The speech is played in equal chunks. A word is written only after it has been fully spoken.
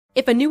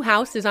If a new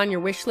house is on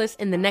your wish list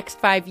in the next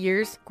 5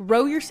 years,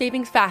 grow your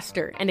savings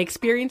faster and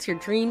experience your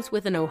dreams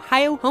with an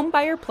Ohio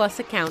Homebuyer Plus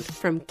account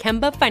from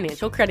Kemba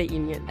Financial Credit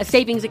Union. A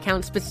savings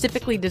account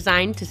specifically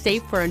designed to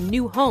save for a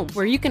new home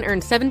where you can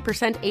earn 7%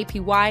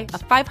 APY,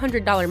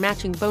 a $500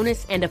 matching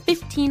bonus, and a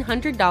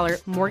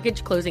 $1,500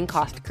 mortgage closing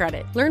cost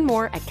credit. Learn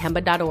more at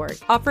Kemba.org.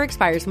 Offer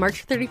expires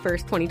March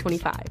 31st,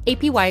 2025.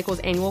 APY equals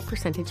annual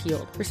percentage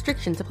yield.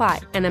 Restrictions apply.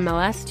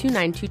 NMLS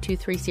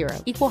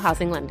 292230. Equal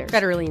housing lender.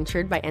 Federally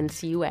insured by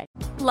NCUA.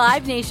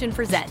 Live Nation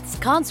presents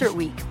Concert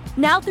Week.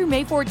 Now through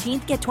May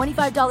 14th, get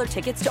 $25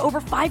 tickets to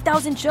over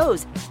 5,000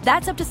 shows.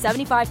 That's up to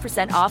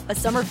 75% off a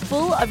summer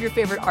full of your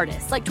favorite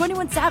artists like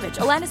 21 Savage,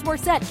 Alanis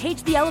Morissette,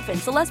 Cage the Elephant,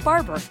 Celeste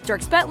Barber,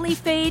 Dierks Bentley,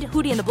 Fade,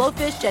 Hootie and the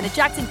Blowfish, Janet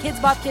Jackson, Kids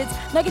Bop Kids,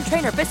 Meghan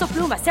Trainor, Bissell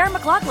Pluma, Sarah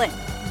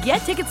McLachlan. Get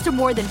tickets to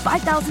more than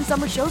 5,000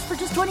 summer shows for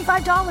just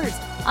 $25.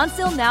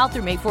 Until now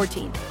through May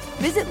 14th.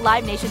 Visit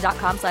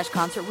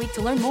LiveNation.com/Concert Week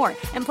to learn more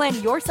and plan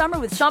your summer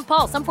with Sean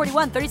Paul, Sum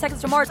 41, 30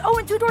 Seconds to Mars,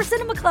 and Two Door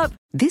Cinema Club.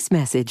 This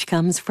message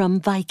comes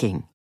from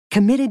Viking,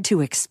 committed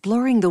to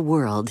exploring the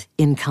world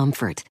in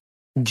comfort.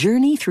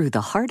 Journey through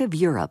the heart of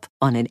Europe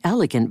on an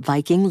elegant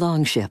Viking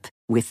longship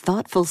with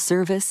thoughtful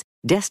service,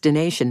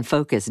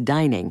 destination-focused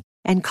dining,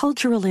 and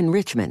cultural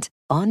enrichment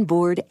on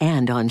board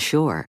and on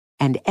shore.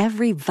 And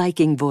every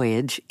Viking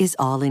voyage is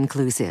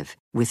all-inclusive,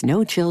 with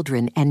no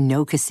children and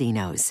no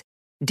casinos.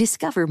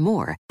 Discover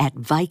more at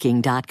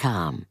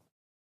Viking.com.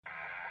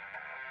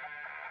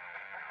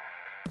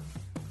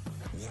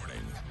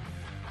 Warning.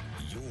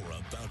 You're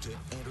about to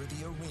enter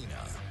the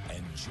arena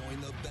and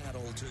join the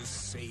battle to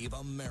save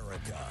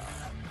America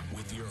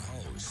with your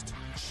host,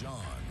 Sean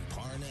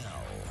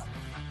Parnell.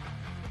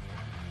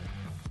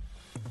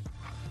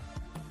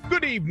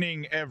 Good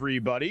evening,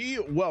 everybody.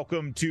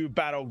 Welcome to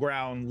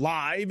Battleground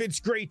Live.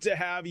 It's great to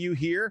have you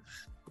here.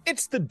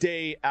 It's the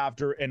day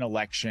after an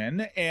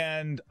election,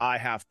 and I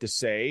have to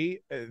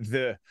say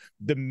the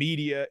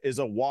media is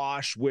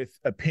awash with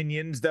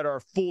opinions that are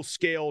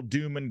full-scale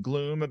doom and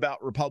gloom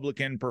about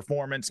Republican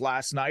performance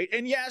last night.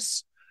 And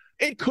yes,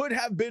 it could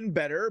have been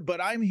better,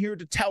 but I'm here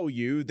to tell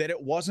you that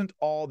it wasn't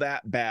all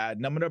that bad.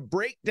 And I'm going to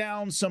break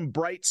down some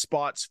bright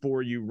spots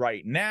for you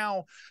right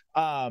now.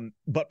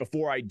 But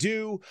before I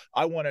do,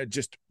 I want to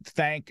just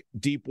thank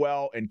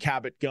Deepwell and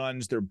Cabot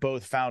Guns. They're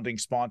both founding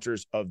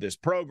sponsors of this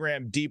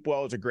program.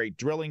 Deepwell is a great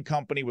drilling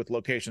company with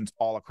locations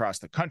all across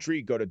the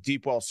country. Go to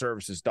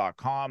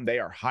deepwellservices.com. They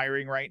are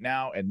hiring right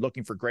now and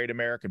looking for great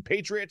American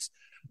patriots,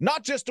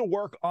 not just to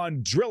work on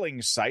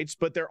drilling sites,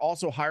 but they're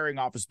also hiring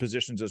office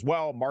positions as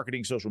well,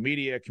 marketing, social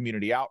media,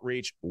 community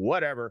outreach,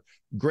 whatever.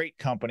 Great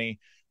company.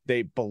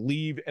 They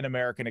believe in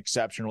American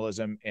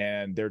exceptionalism,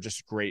 and they're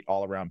just great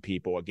all-around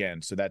people.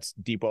 Again, so that's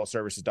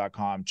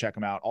deepwellservices.com. Check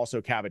them out.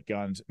 Also, Cabot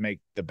Guns make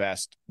the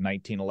best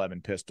 1911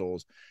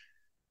 pistols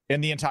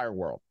in the entire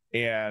world.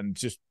 And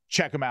just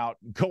check them out.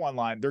 Go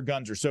online. Their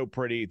guns are so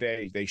pretty.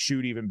 They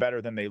shoot even better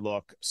than they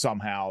look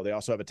somehow. They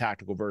also have a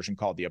tactical version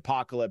called the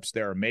Apocalypse.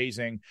 They're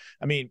amazing.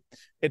 I mean,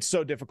 it's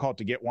so difficult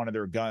to get one of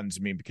their guns.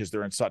 I mean, because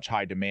they're in such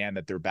high demand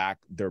that they're back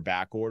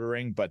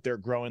ordering, but they're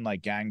growing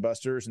like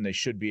gangbusters, and they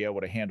should be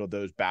able to handle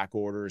those back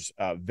orders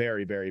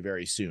very, very,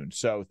 very soon.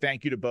 So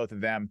thank you to both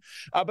of them.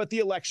 But the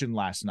election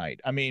last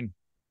night, I mean,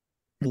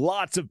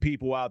 lots of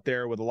people out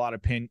there with a lot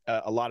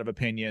of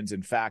opinions.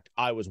 In fact,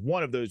 I was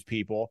one of those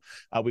people.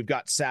 We've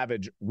got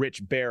Savage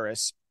Rich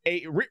Barris,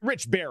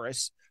 Rich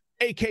Barris,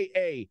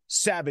 a.k.a.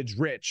 Savage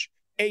Rich,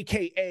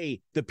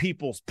 a.k.a. the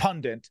People's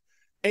Pundit,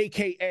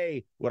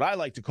 a.k.a. what I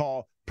like to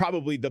call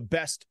probably the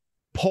best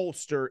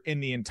pollster in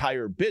the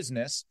entire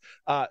business.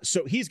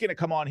 So he's going to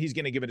come on. He's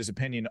going to give it his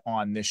opinion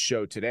on this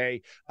show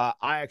today.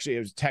 I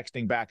was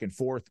texting back and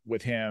forth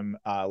with him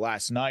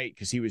last night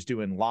because he was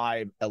doing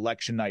live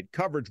election night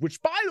coverage,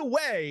 which, by the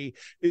way,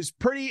 is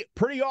pretty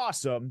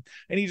awesome.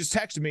 And he just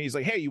texted me. He's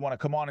like, hey, you want to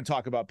come on and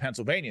talk about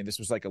Pennsylvania? And this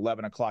was like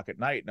 11 o'clock at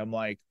night. And I'm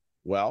like,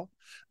 well,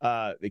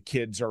 the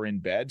kids are in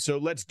bed, so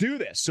let's do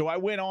this. So I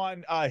went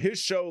on his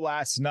show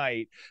last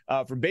night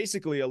from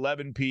basically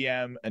 11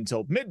 p.m.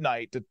 until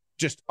midnight to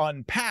just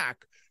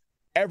unpack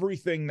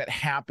everything that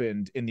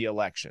happened in the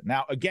election.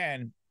 Now,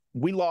 again,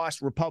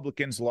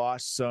 Republicans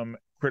lost some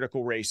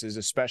critical races,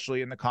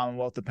 especially in the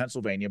Commonwealth of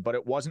Pennsylvania, but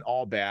it wasn't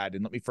all bad.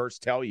 And let me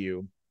first tell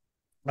you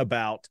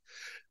about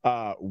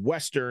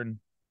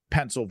Western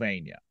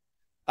Pennsylvania.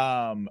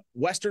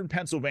 Western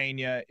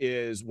Pennsylvania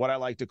is what I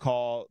like to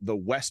call the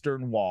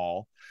Western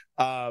Wall.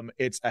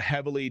 It's a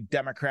heavily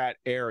Democrat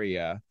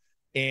area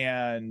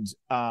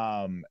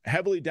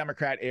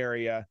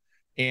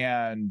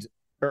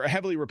or a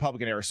heavily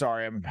Republican area.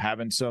 Sorry, I'm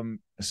having some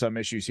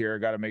issues here. I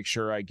got to make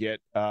sure I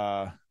get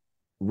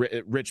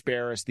Rich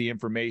Barris the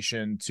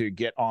information to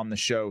get on the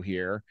show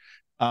here.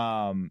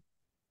 Let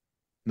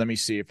me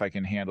see if I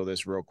can handle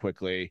this real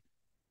quickly.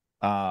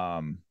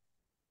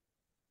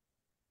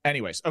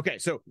 Anyways, okay,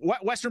 so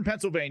Western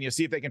Pennsylvania,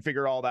 see if they can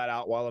figure all that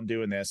out while I'm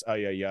doing this.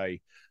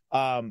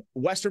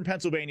 Western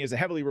Pennsylvania is a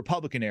heavily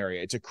Republican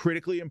area. It's a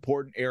critically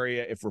important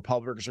area if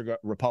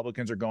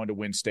Republicans are going to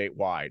win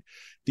statewide.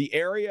 The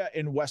area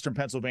in Western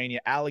Pennsylvania,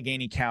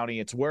 Allegheny County,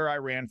 it's where I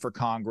ran for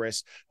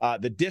Congress.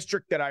 The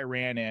district that I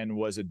ran in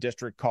was a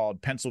district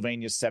called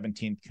Pennsylvania's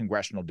 17th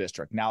Congressional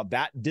District. Now,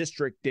 that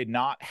district did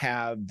not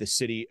have the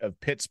city of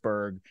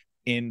Pittsburgh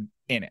in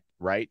it,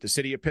 right? The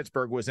city of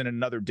Pittsburgh was in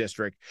another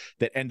district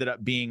that ended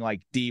up being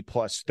like D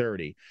plus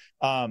 30.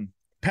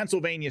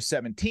 Pennsylvania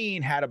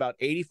 17 had about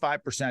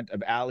 85%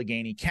 of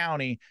Allegheny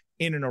County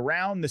in and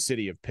around the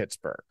city of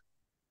Pittsburgh.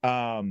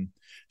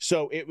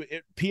 So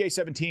PA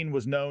 17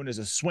 was known as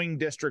a swing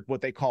district,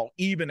 what they call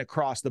even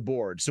across the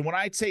board. So when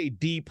I say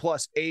D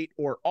plus 8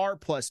 or R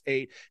plus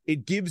 8,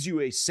 it gives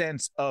you a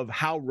sense of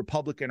how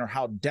Republican or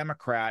how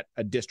Democrat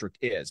a district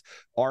is.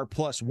 R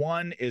plus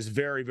 1 is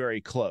very,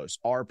 very close.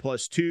 R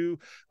plus 2,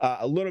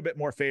 a little bit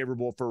more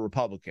favorable for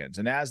Republicans.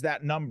 And as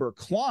that number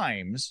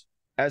climbs,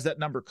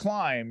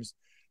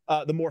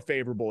 the more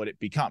favorable it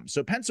becomes.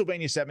 So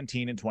Pennsylvania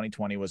 17 in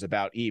 2020 was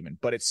about even,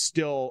 but it's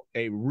still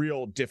a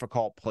real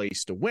difficult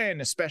place to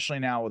win, especially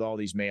now with all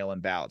these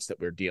mail-in ballots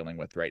that we're dealing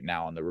with right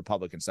now on the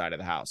Republican side of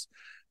the House.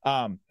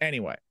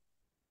 Anyway,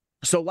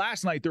 so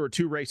last night there were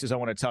two races I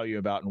want to tell you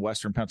about in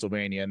Western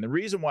Pennsylvania. And the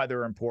reason why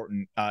they're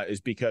important is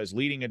because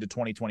leading into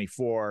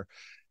 2024,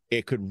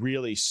 it could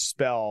really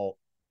spell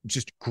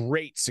just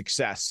great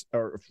success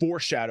or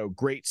foreshadow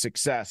great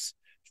success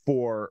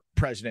for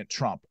President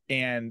Trump,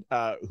 and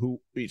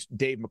who is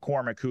Dave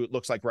McCormick, who it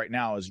looks like right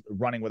now is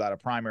running without a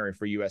primary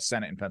for U.S.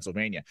 Senate in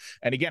Pennsylvania.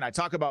 And again, I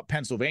talk about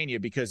Pennsylvania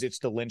because it's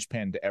the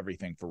linchpin to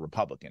everything for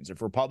Republicans.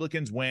 If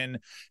Republicans win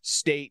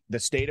the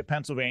state of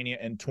Pennsylvania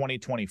in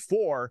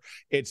 2024,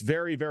 it's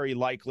very, very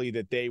likely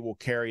that they will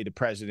carry the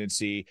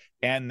presidency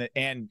and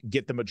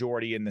get the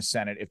majority in the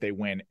Senate if they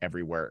win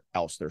everywhere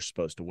else they're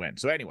supposed to win.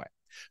 So anyway,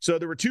 so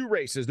there were two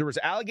races. There was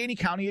Allegheny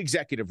County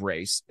executive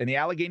race, and the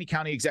Allegheny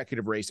County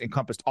executive race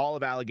encompassed all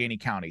of Allegheny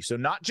County. So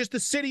not just the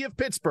city of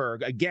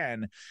Pittsburgh,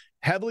 again,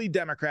 heavily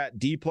Democrat,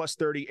 D plus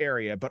 30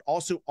 area, but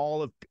also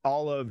all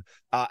of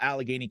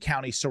Allegheny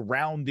County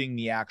surrounding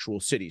the actual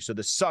city. So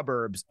the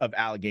suburbs of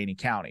Allegheny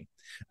County.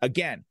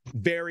 Again,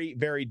 very,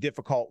 very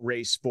difficult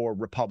race for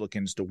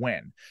Republicans to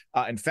win.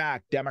 In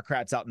fact,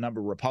 Democrats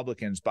outnumber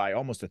Republicans by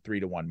almost a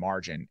 3-1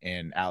 margin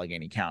in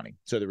Allegheny County.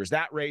 So there was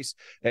that race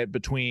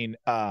between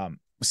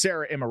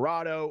Sarah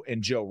Imarato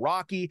and Joe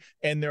Rockey,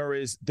 and there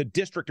is the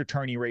district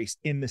attorney race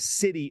in the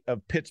city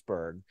of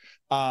Pittsburgh,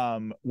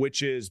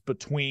 which is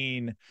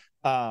between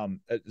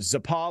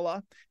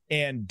Zappala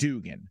and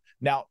Dugan.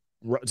 Now,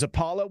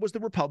 Zappala was the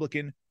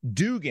Republican.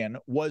 Dugan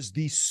was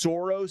the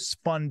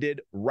Soros-funded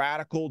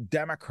radical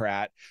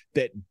Democrat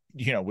that,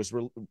 was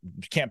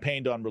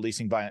campaigned on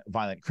releasing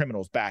violent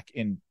criminals back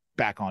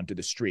onto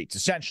the streets,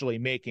 essentially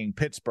making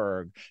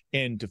Pittsburgh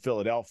into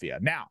Philadelphia.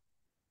 Now,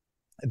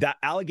 that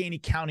Allegheny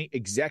County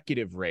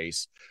executive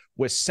race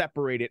was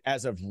separated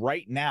as of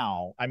right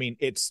now. I mean,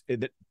 it's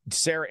that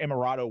Sarah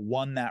Imarato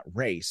won that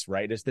race,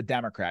 right, as the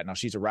Democrat. Now,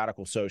 she's a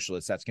radical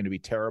socialist. That's going to be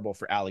terrible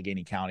for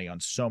Allegheny County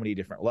on so many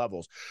different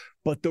levels.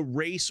 But the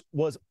race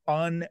was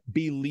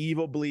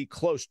unbelievably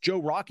close.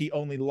 Joe Rockey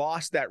only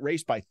lost that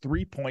race by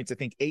 3 points, I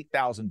think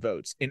 8,000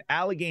 votes. In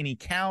Allegheny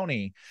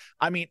County,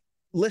 I mean,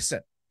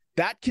 listen,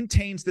 that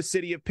contains the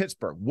city of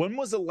Pittsburgh. When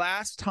was the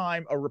last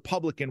time a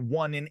Republican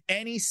won in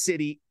any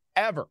city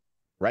ever,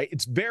 right?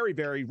 It's very,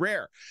 very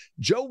rare.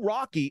 Joe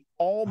Rockey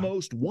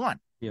almost won.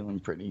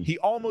 Feeling pretty. He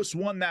almost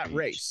won that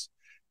race.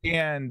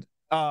 And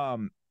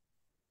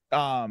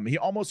he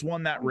almost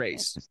won that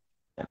race.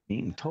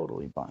 Being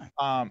totally fine.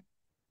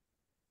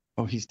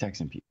 Oh, he's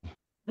texting people.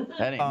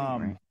 That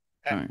ain't me,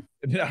 right?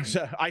 No,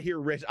 so I hear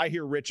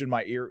Rich in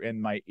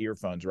my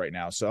earphones right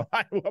now. So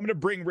I'm going to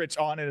bring Rich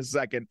on in a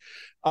second.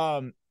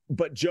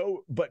 But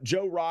Joe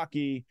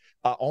Rockey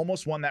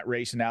almost won that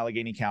race in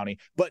Allegheny County,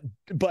 but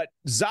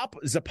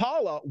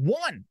Zappala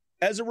won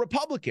as a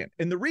Republican.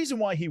 And the reason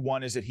why he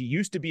won is that he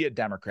used to be a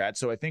Democrat.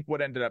 So I think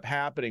what ended up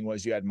happening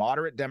was you had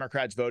moderate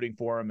Democrats voting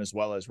for him as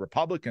well as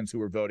Republicans who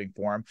were voting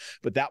for him.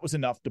 But that was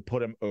enough to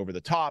put him over the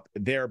top,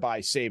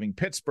 thereby saving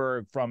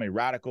Pittsburgh from a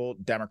radical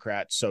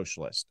Democrat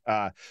socialist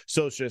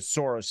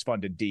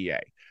Soros-funded DA.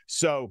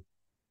 So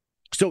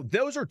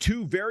those are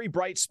two very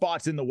bright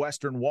spots in the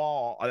Western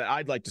Wall.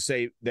 I'd like to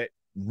say that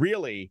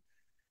really,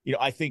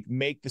 I think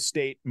make the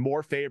state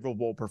more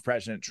favorable for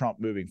President Trump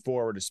moving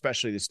forward,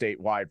 especially the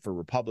statewide for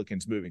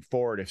Republicans moving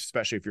forward,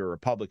 especially if you're a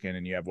Republican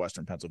and you have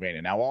Western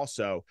Pennsylvania. Now,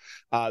 also,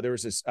 there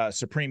was this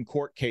Supreme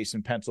Court case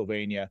in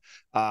Pennsylvania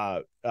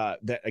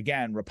that,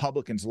 again,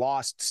 Republicans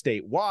lost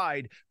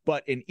statewide,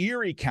 but in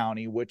Erie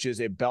County, which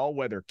is a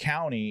bellwether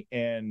county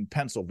in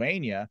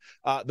Pennsylvania,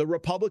 the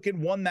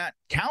Republican won that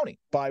county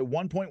by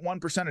 1.1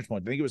 percentage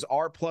points. I think it was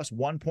R plus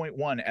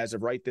 1.1 as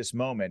of right this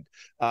moment.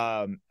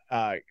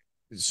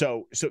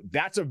 So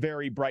that's a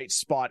very bright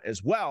spot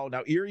as well.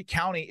 Now, Erie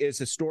County is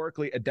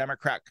historically a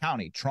Democrat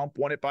county. Trump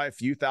won it by a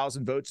few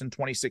thousand votes in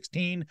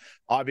 2016.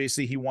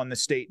 Obviously, he won the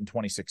state in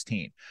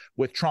 2016.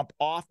 With Trump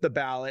off the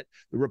ballot,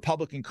 the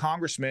Republican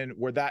congressman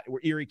where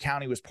Erie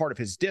County was part of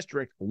his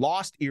district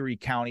lost Erie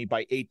County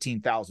by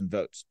 18,000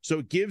 votes. So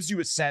it gives you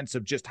a sense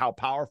of just how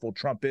powerful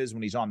Trump is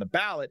when he's on the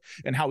ballot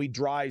and how he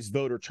drives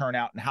voter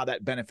turnout and how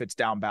that benefits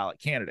down ballot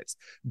candidates.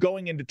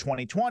 Going into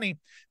 2020,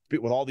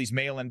 with all these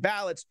mail-in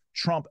ballots,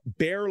 Trump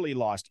barely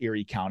lost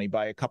Erie County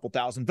by a couple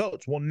thousand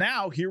votes. Well,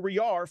 now here we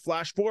are,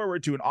 flash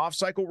forward to an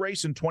off-cycle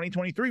race in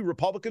 2023.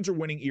 Republicans are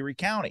winning Erie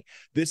County.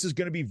 This is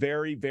going to be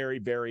very, very,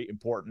 very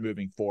important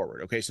moving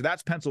forward. Okay, so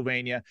that's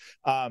Pennsylvania.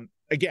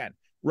 Again,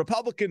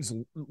 Republicans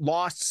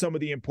lost some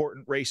of the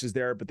important races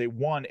there, but they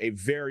won a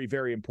very,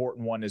 very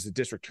important one as a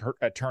district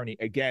attorney,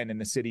 again, in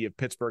the city of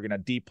Pittsburgh, in a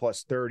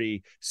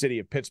D+30 city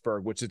of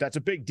Pittsburgh, that's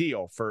a big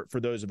deal for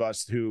those of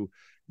us who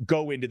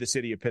go into the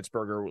city of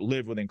Pittsburgh or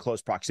live within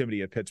close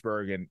proximity of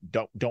Pittsburgh and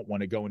don't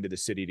want to go into the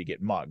city to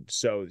get mugged.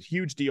 So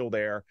huge deal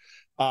there.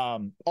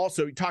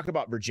 Also, talk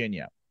about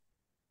Virginia,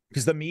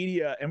 because the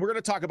media, and we're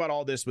going to talk about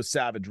all this with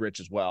Savage Rich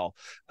as well.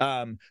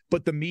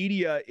 But the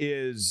media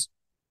is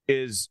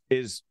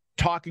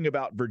talking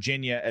about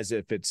Virginia as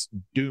if it's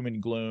doom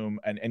and gloom.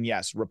 And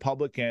yes,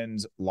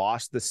 Republicans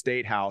lost the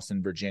state house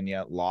in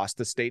Virginia, lost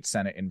the state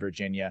Senate in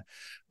Virginia.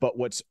 But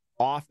what's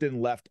often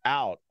left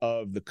out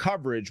of the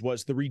coverage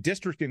was the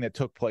redistricting that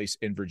took place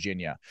in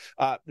Virginia,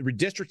 the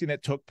redistricting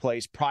that took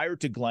place prior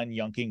to Glenn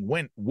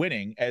Youngkin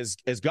winning as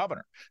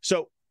governor.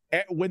 So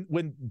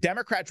when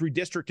Democrats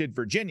redistricted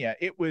Virginia,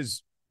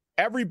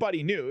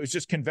 everybody knew, it was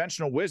just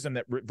conventional wisdom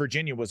that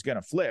Virginia was going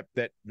to flip,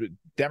 that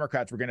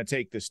Democrats were going to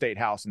take the state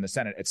house and the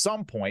Senate at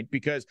some point,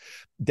 because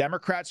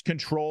Democrats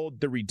controlled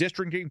the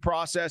redistricting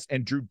process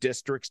and drew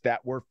districts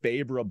that were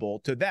favorable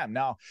to them.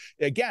 Now,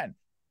 again,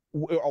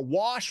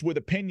 awash with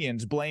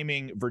opinions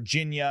blaming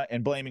Virginia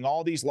and blaming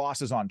all these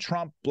losses on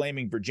Trump,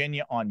 blaming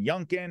Virginia on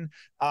Youngkin.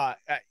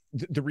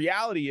 The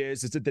reality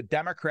is that the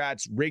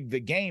Democrats rigged the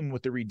game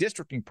with the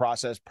redistricting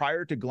process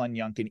prior to Glenn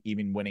Youngkin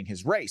even winning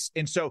his race.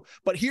 And so,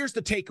 but here's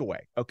the takeaway,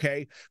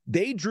 okay?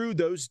 They drew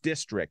those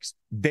districts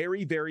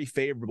very, very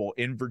favorable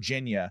in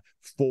Virginia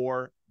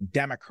for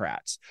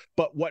Democrats.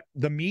 But what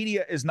the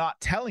media is not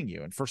telling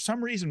you, and for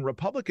some reason,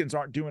 Republicans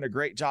aren't doing a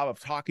great job of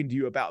talking to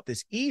you about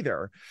this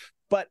either,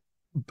 but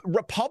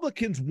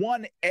Republicans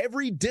won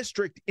every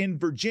district in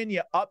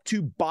Virginia up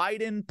to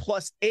Biden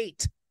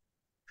 +8.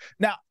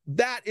 Now,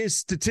 that is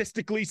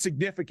statistically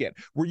significant,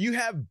 where you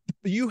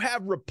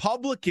have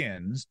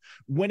Republicans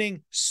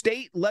winning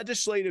state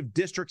legislative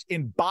districts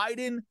in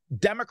Biden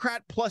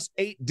Democrat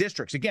 +8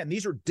 districts. Again,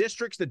 these are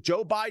districts that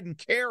Joe Biden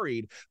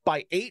carried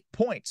by 8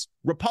 points.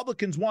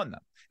 Republicans won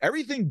them.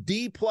 Everything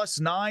D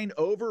 +9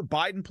 over,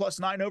 Biden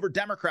 +9 over,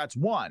 Democrats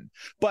won.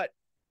 But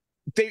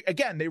they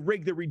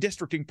rigged the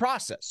redistricting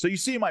process. So you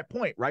see my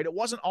point, right? It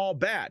wasn't all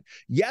bad.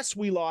 Yes,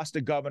 we lost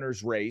a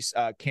governor's race.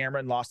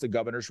 Cameron lost the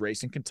governor's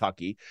race in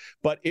Kentucky,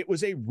 but it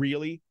was a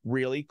really,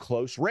 really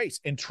close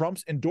race. And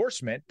Trump's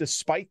endorsement,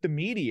 despite the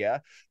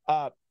media,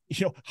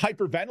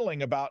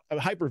 hyperventilating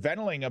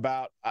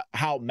about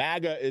how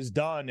MAGA is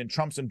done and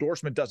Trump's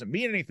endorsement doesn't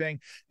mean anything,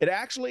 it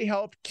actually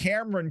helped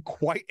Cameron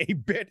quite a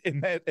bit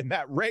in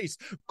that race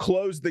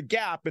close the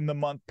gap in the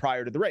month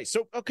prior to the race.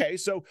 So, okay,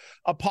 so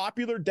a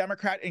popular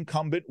Democrat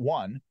incumbent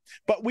won,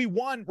 but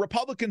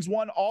Republicans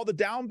won all the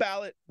down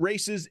ballot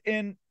races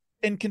in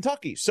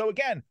Kentucky. So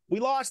again,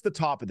 we lost the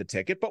top of the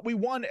ticket, but we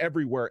won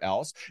everywhere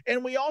else.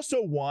 And we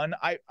also won,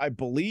 I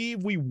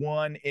believe we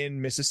won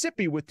in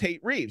Mississippi with Tate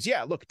Reeves.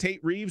 Yeah, look,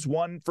 Tate Reeves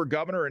won for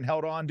governor and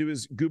held on to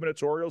his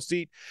gubernatorial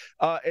seat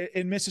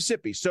in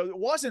Mississippi. So it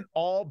wasn't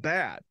all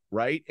bad,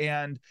 right?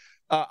 And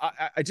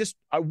I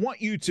want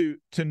you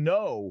to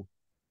know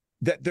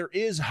that there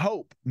is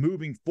hope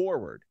moving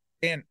forward.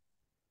 And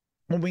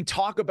when we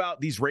talk about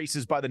these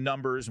races by the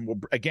numbers, and we'll,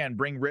 again,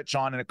 bring Rich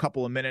on in a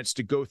couple of minutes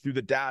to go through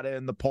the data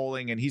and the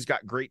polling, and he's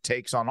got great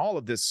takes on all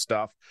of this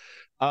stuff,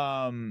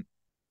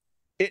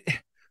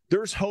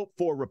 there's hope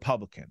for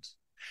Republicans.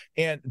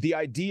 And the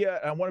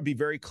idea, I want to be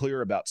very clear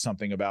about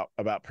something about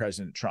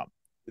President Trump.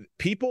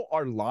 People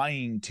are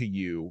lying to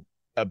you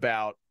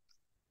about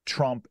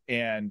Trump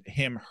and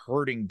him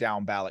hurting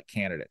down ballot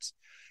candidates.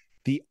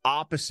 The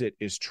opposite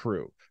is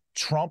true.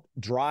 Trump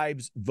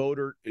drives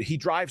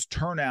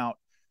turnout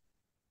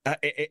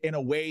in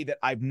a way that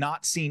I've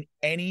not seen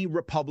any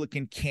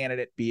Republican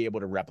candidate be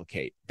able to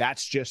replicate.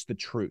 That's just the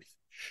truth.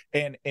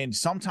 And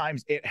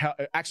sometimes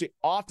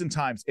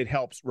oftentimes it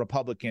helps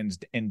Republicans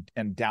in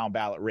down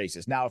ballot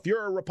races. Now, if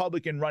you're a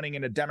Republican running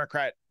in a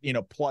Democrat,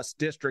 plus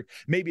district,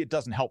 maybe it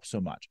doesn't help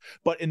so much.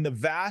 But in the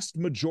vast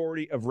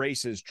majority of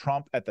races,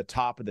 Trump at the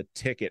top of the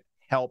ticket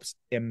helps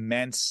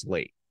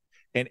immensely.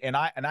 And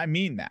I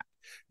mean that.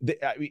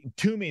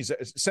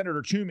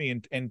 Senator Toomey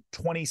in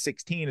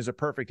 2016 is a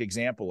perfect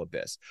example of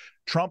this.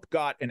 Trump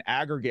got an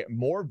aggregate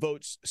more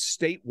votes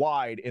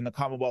statewide in the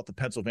Commonwealth of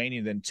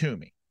Pennsylvania than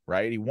Toomey,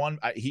 right? He won.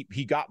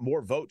 He got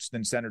more votes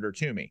than Senator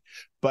Toomey,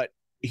 but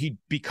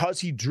because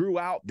he drew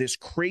out this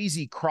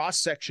crazy cross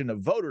section of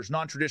voters,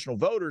 non-traditional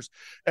voters.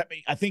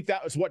 I think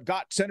that was what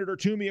got Senator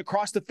Toomey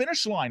across the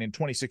finish line in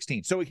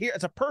 2016. So here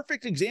it's a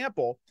perfect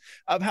example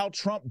of how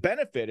Trump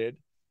benefited,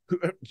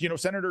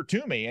 Senator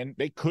Toomey, and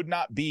they could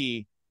not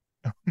be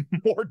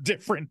more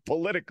different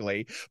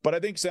politically. But I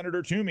think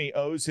Senator Toomey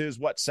owes his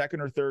second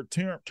or third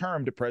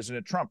term to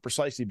President Trump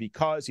precisely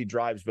because he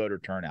drives voter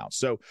turnout.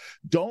 So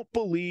don't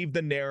believe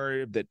the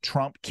narrative that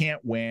Trump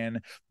can't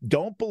win.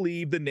 Don't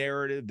believe the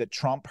narrative that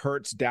Trump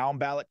hurts down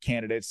ballot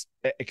candidates,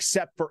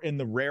 except for in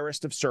the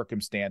rarest of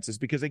circumstances,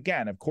 because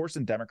again, of course,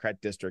 in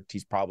Democrat district,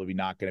 he's probably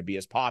not going to be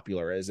as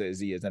popular as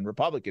he is in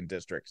Republican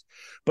districts.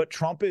 But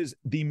Trump is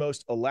the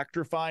most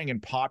electrifying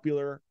and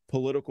popular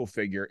political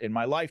figure in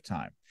my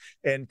lifetime.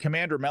 And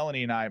Commander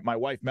Melanie and I, my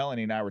wife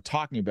Melanie and I, were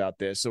talking about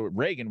this. So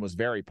Reagan was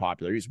very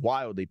popular. He was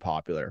wildly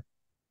popular.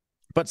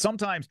 But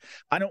sometimes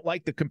I don't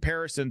like the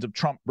comparisons of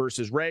Trump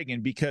versus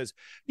Reagan because,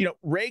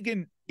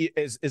 Reagan,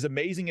 as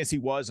amazing as he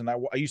was, and I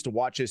used to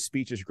watch his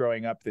speeches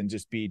growing up and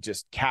just be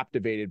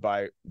captivated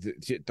by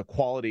the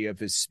quality of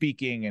his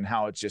speaking and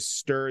how it just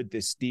stirred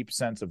this deep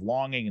sense of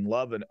longing and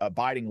love and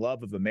abiding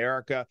love of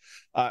America.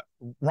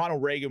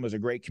 Ronald Reagan was a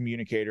great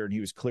communicator, and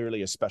he was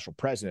clearly a special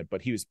president,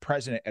 but he was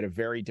president at a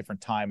very different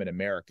time in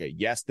America.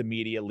 Yes, the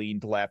media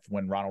leaned left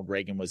when Ronald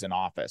Reagan was in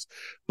office,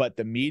 but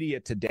the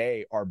media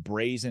today are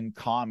brazen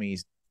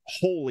commies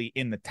wholly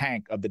in the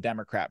tank of the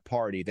Democrat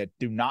Party that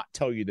do not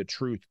tell you the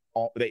truth.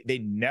 They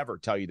never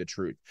tell you the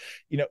truth.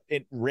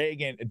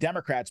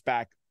 Democrats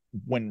back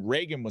when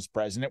Reagan was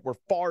president were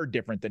far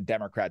different than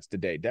Democrats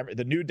today.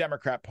 The new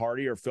Democrat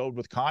Party are filled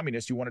with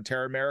communists who want to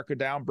tear America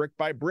down brick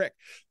by brick.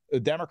 The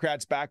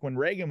Democrats back when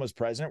Reagan was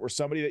president were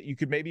somebody that you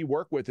could maybe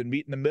work with and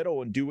meet in the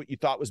middle and do what you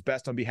thought was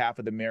best on behalf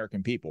of the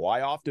American people.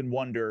 I often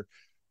wonder,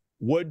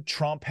 would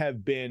Trump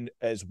have been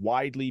as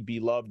widely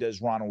beloved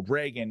as Ronald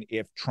Reagan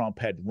if Trump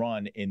had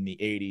run in the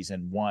 80s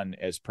and won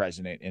as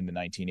president in the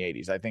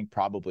 1980s? I think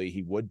probably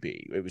he would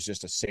be. It was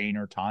just a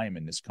saner time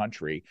in this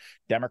country.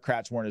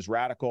 Democrats weren't as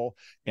radical,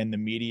 and the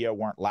media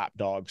weren't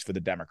lapdogs for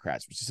the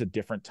Democrats. It was just a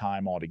different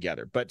time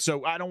altogether. But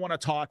so I don't want to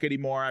talk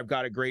anymore. I've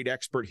got a great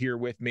expert here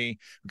with me.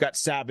 We've got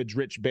Savage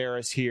Rich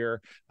Baris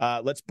here.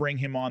 Let's bring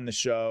him on the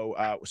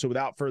show. So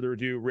without further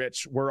ado,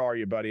 Rich, where are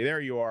you, buddy?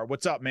 There you are.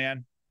 What's up,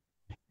 man?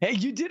 Hey,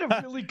 you did a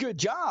really good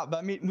job.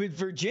 I mean, with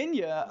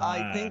Virginia,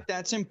 I think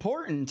that's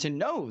important to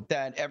note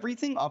that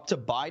everything up to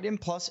Biden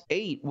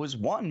 +8 was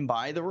won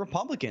by the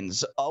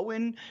Republicans.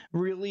 Owen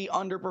really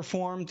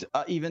underperformed,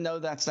 even though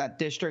that's that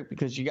district,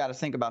 because you got to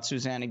think about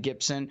Susanna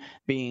Gibson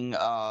being,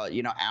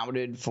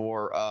 outed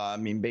for,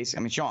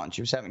 Sean,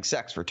 she was having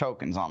sex for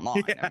tokens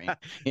online.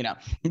 Yeah.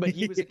 But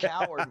he was a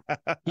coward.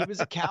 He was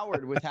a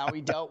coward with how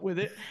he dealt with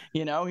it.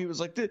 He was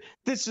like,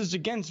 this is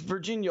against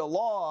Virginia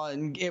law,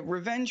 and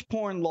revenge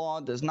porn law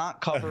does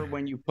not cover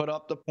when you put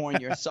up the porn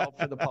yourself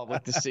for the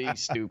public to see,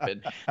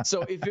 stupid.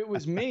 So if it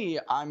was me,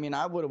 I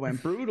would have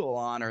went brutal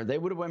on her. They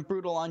would have went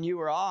brutal on you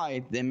or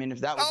I. If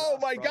that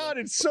was God,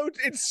 it's so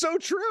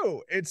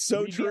true. It's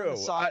so We'd true. Be on the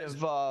side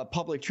of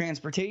public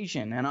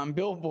transportation and on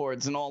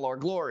billboards in all our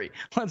glory.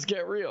 Let's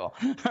get real.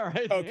 All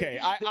right. Okay,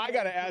 I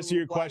got to ask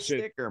you a question.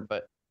 Sticker,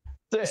 but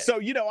so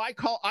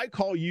I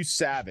call you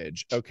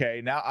Savage.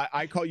 Okay, now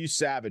I call you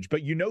Savage,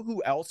 but you know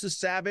who else is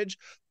Savage?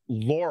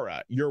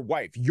 Laura, your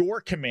wife,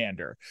 your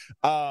commander.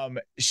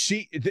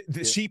 She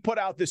put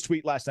out this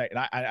tweet last night, and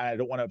I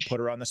don't want to put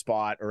her on the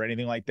spot or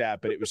anything like that,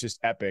 but it was just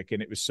epic,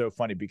 and it was so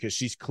funny because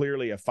she's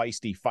clearly a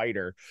feisty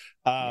fighter.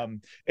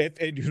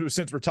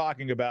 Since we're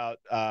talking about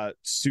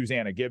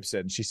Susanna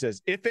Gibson, she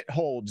says, if it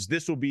holds,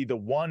 this will be the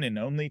one and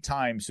only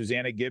time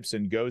Susanna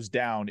Gibson goes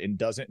down and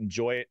doesn't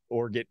enjoy it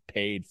or get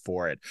paid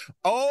for it.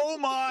 Oh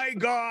my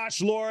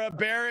gosh, Laura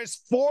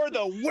Baris for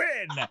the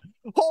win!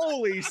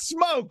 Holy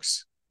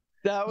smokes!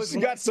 That was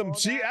that's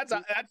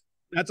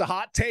a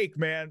hot take,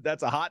 man.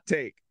 That's a hot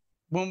take.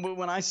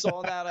 When I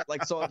saw that,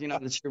 I saw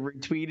that she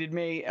retweeted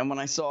me, and when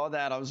I saw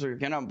that, I was like,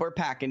 we're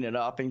packing it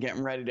up and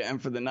getting ready to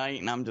end for the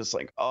night, and I'm just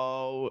like,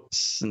 oh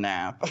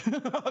snap!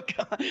 Oh,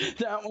 God.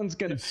 That one's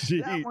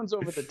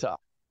over the top.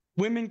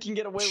 Women can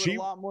get away with a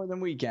lot more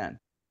than we can.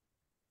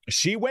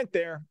 She went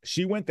there.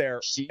 So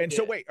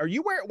wait, are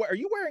you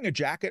wearing a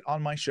jacket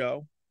on my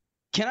show?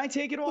 Can I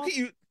take it off? Look at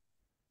you.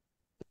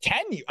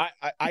 Can you?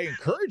 I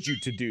encourage you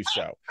to do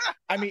so.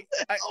 I mean,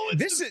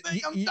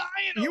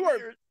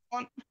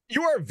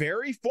 you are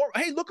very formal.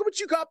 Hey, look at what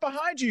you got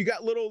behind you. You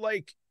got little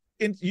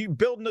you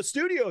building a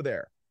studio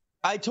there.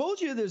 I told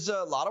you there's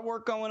a lot of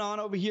work going on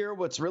over here.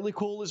 What's really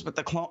cool is with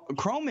the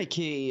chroma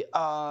key,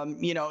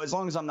 as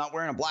long as I'm not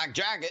wearing a black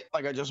jacket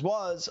like I just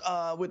was,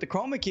 with the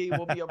chroma key,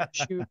 we'll be able to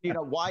shoot,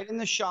 widen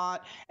the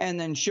shot and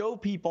then show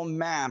people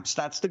maps.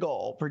 That's the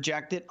goal.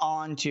 Project it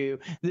onto.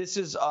 This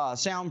is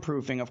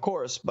soundproofing, of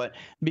course, but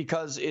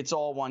because it's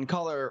all one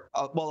color,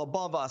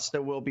 above us,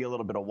 there will be a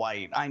little bit of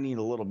white. I need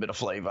a little bit of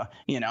flavor,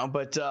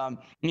 but,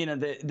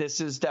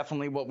 this is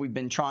definitely what we've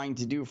been trying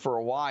to do for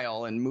a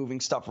while and moving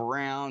stuff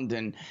around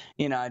and,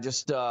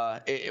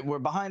 we're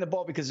behind the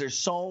ball because there's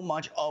so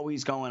much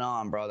always going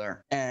on,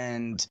 brother.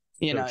 And,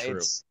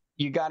 it's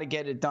you got to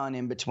get it done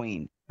in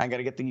between. I got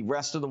to get the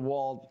rest of the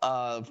wall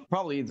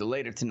probably either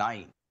later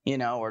tonight,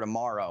 or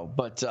tomorrow.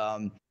 But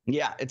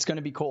yeah, it's going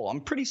to be cool.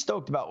 I'm pretty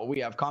stoked about what we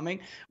have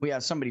coming. We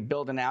have somebody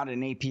building out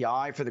an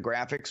API for the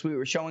graphics we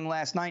were showing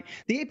last night.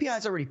 The API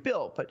is already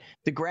built, but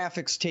the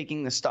graphics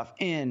taking the stuff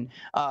in.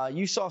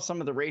 You saw some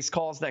of the race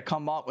calls that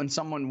come up when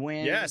someone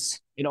wins. Yes.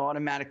 It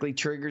automatically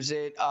triggers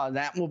it.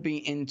 That will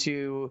be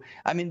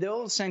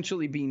there'll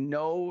essentially be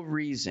no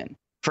reason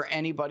for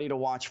anybody to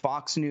watch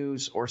Fox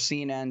News or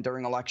CNN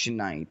during election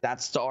night.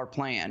 That's our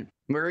plan.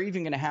 We're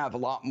even going to have a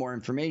lot more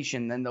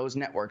information than those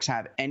networks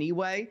have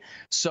anyway.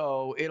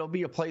 So it'll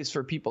be a place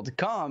for people to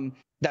come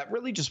that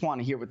really just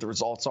want to hear what the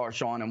results are,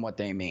 Sean, and what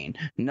they mean.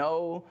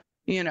 No,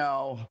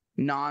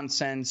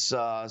 nonsense.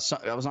 I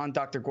was on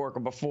Dr. Gorka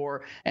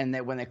before, and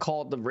when they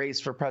called the race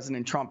for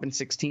President Trump in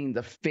 2016,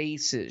 the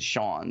faces,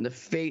 Sean,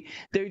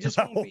 they just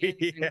won't be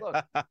anything.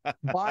 Look,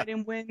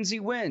 Biden wins,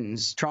 he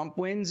wins. Trump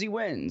wins, he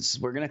wins.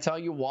 We're going to tell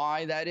you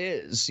why that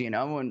is,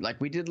 and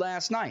like we did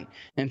last night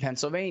in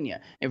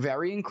Pennsylvania. And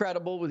very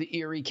incredible with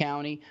Erie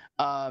County.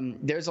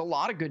 There's a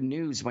lot of good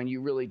news when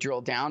you really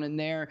drill down in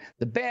there.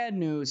 The bad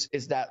news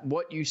is that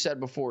what you said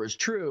before is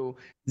true.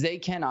 They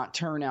cannot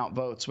turn out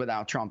votes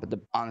without Trump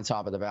on the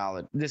top of the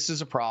ballot. This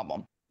is a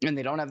problem. And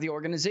they don't have the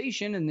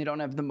organization, and they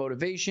don't have the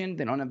motivation,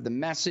 they don't have the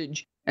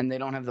message, and they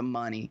don't have the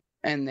money.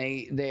 And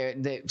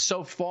they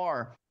so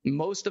far,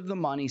 most of the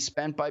money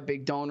spent by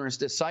big donors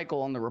this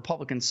cycle on the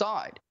Republican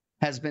side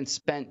has been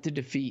spent to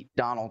defeat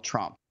Donald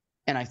Trump.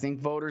 And I think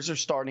voters are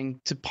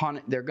starting to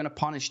they're going to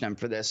punish them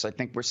for this. I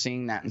think we're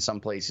seeing that in some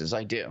places.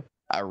 I do.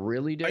 I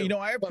really do.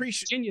 I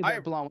appreciate.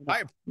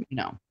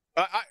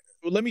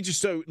 Let me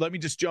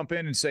just jump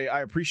in and say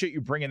I appreciate you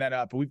bringing that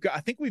up.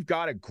 I think we've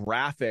got a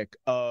graphic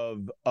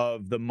of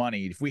the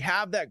money. If we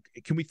have that,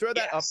 can we throw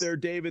that up there,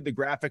 David? The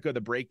graphic of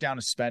the breakdown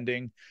of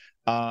spending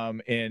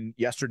in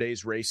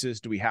yesterday's races.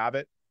 Do we have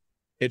it?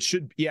 It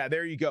should. Yeah,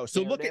 there you go.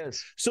 So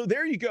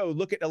there you go.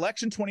 Look at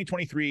election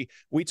 2023.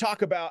 We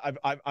talk about.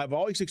 I've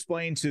always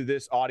explained to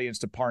this audience,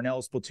 to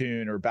Parnell's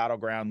Platoon or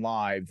Battleground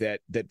Live,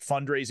 that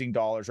fundraising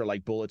dollars are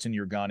like bullets in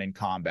your gun in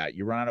combat.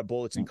 You run out of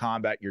bullets in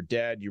combat, you're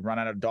dead. You run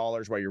out of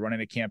dollars while you're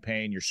running a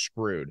campaign, you're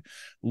screwed.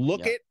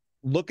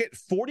 Look at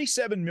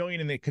 47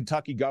 million in the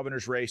Kentucky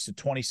governor's race to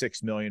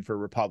 26 million for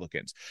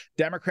Republicans.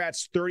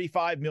 Democrats,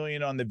 35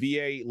 million on the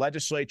VA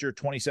legislature,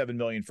 27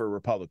 million for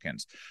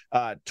Republicans.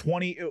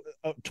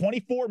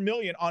 24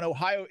 million on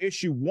Ohio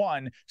issue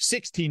 1,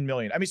 16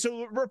 million. I mean,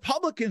 so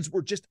Republicans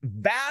were just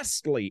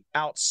vastly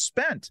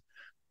outspent.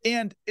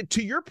 And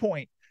to your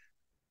point,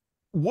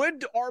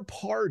 would our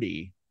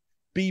party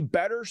be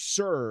better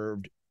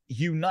served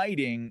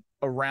uniting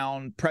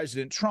around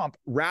President Trump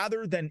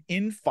rather than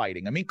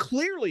infighting? I mean,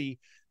 clearly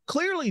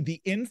the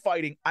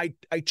infighting, I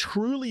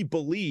truly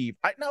believe.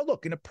 Now,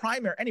 look, in a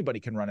primary, anybody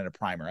can run in a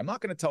primary. I'm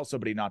not going to tell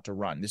somebody not to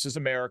run. This is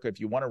America. If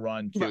you want to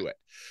run, do it.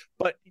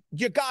 But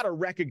you got to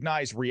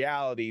recognize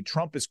reality.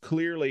 Trump is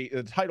clearly,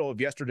 the title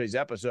of yesterday's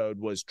episode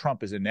was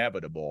Trump is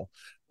Inevitable.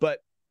 But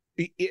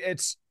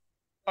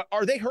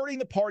are they hurting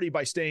the party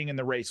by staying in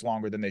the race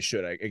longer than they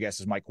should, I guess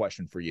is my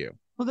question for you.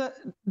 Well,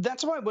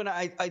 that's why when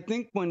I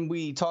think when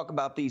we talk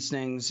about these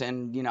things,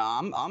 and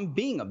I'm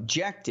being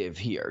objective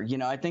here.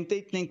 I think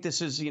they think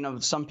this is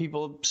some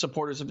people,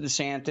 supporters of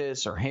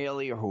DeSantis or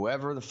Haley or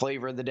whoever the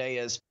flavor of the day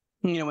is.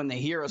 When they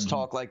hear us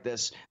talk like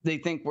this, they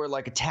think we're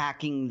like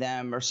attacking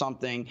them or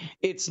something.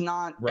 It's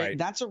not. Right.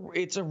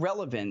 It's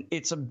irrelevant.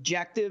 It's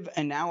objective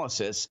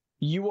analysis.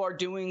 You are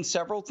doing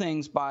several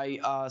things by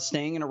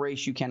staying in a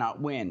race you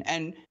cannot win.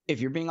 And if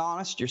you're being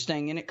honest, you're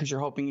staying in it because you're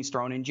hoping he's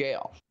thrown in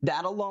jail.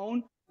 That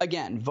alone,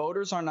 again,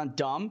 voters are not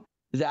dumb.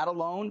 That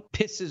alone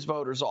pisses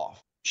voters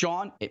off.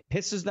 Sean, it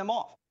pisses them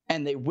off.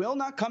 And they will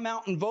not come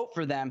out and vote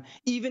for them,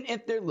 even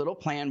if their little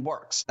plan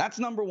works. That's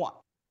number one.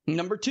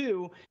 Number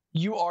two,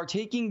 you are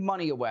taking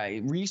money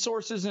away.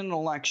 Resources in an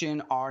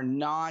election are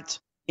not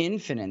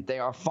infinite. They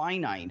are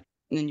finite.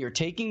 And you're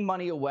taking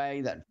money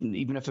away that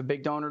even if a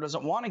big donor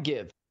doesn't want to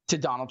give to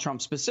Donald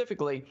Trump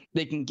specifically,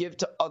 they can give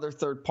to other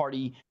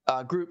third-party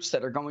groups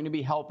that are going to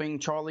be helping.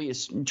 Charlie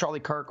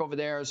Kirk over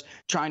there is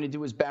trying to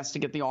do his best to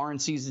get the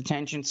RNC's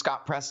attention.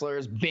 Scott Pressler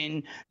has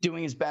been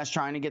doing his best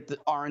trying to get the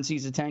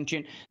RNC's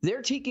attention.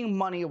 They're taking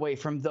money away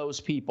from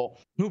those people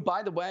who,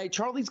 by the way,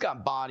 Charlie's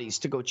got bodies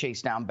to go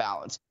chase down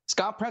ballots.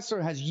 Scott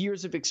Pressler has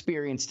years of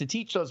experience to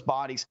teach those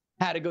bodies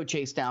how to go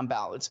chase down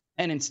ballots.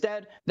 And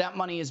instead, that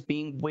money is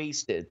being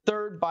wasted.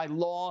 Third, by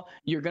law,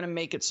 you're going to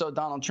make it so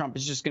Donald Trump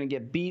is just going to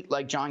get beat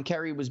like John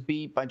Kerry was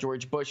beat by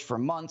George Bush for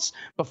months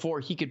before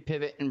he could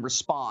pivot and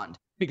respond,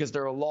 because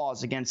there are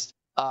laws against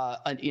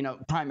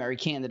primary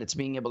candidates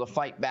being able to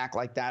fight back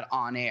like that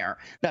on air.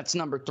 That's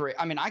number three.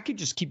 I mean, I could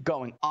just keep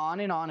going on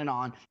and on and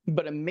on.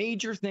 But a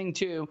major thing,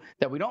 too,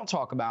 that we don't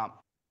talk about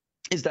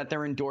is that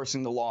they're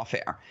endorsing the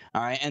lawfare.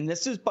 All right. And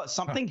this is, but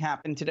something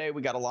happened today.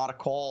 We got a lot of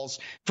calls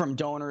from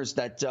donors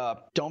that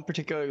don't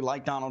particularly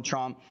like Donald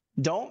Trump.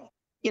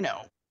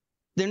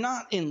 they're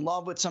not in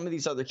love with some of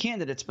these other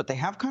candidates, but they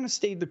have kind of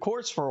stayed the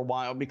course for a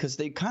while because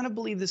they kind of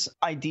believe this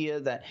idea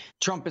that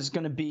Trump is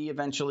going to be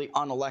eventually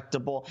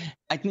unelectable.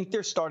 I think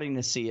they're starting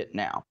to see it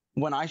now.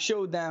 When I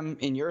showed them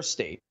in your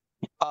state,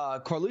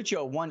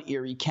 Carluccio won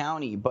Erie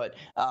County, but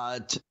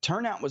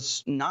turnout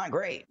was not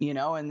great,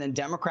 and then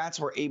Democrats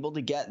were able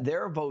to get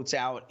their votes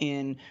out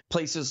in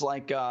places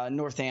like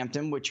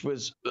Northampton, which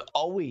was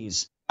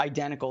always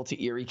identical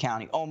to Erie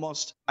County,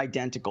 almost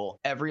identical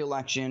every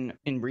election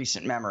in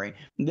recent memory.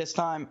 This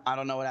time, I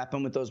don't know what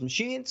happened with those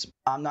machines.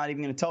 I'm not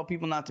even going to tell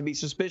people not to be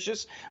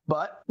suspicious,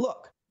 but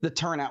look, the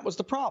turnout was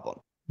the problem.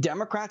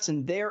 Democrats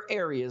in their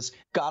areas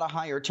got a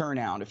higher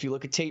turnout. If you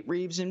look at Tate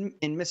Reeves in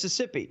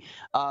Mississippi,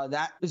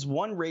 that is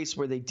one race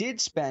where they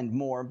did spend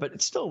more, but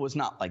it still was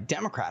not like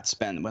Democrats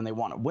spend when they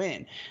want to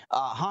win.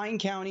 Hine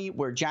County,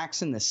 where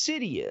Jackson, the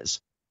city is,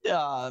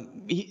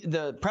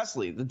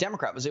 Presley, the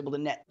Democrat, was able to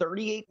net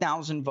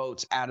 38,000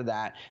 votes out of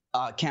that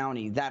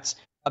county. That's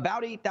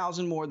about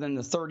 8,000 more than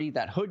the 30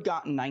 that Hood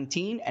got in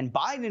 19, and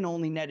Biden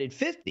only netted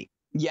 50.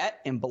 Yet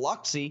in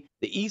Biloxi,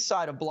 the east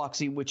side of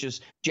Biloxi, which is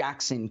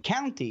Jackson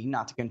County,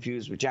 not to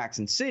confuse with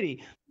Jackson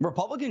City,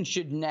 Republicans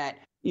should net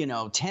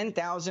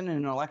 10,000 in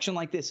an election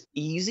like this.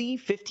 Easy,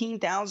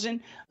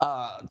 15,000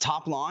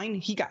 top line.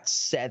 He got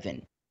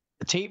 7.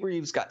 Tate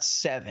Reeves got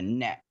 7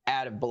 net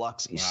out of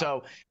Biloxi. Wow.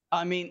 So,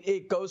 I mean,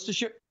 it goes to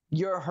show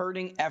you're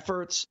hurting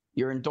efforts.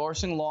 You're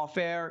endorsing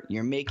lawfare.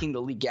 You're making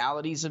the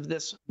legalities of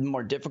this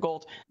more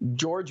difficult.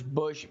 George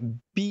Bush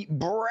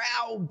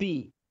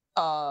browbeat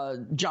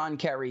John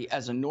Kerry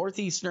as a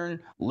Northeastern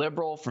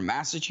liberal from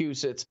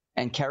Massachusetts,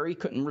 and Kerry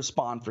couldn't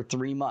respond for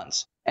 3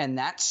 months. And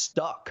that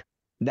stuck.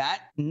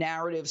 That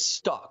narrative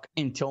stuck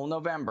until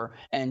November,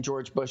 and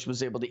George Bush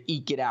was able to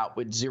eke it out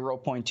with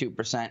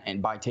 0.2%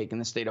 and by taking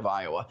the state of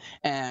Iowa.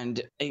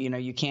 And,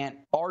 you can't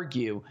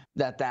argue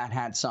that that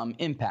had some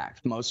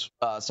impact. Most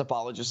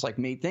sophologists like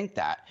me think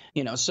that,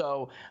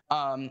 so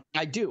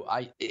I do.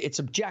 It's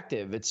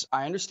objective.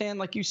 I understand,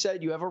 like you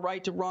said, you have a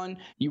right to run.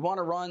 You want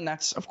to run.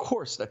 Of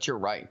course, that's your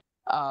right.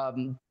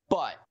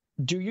 But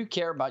do you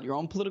care about your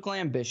own political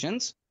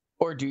ambitions,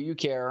 or do you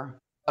care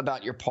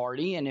about your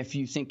party? And if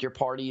you think your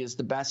party is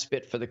the best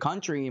fit for the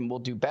country and will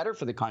do better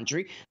for the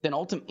country, then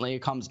ultimately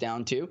it comes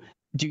down to,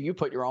 do you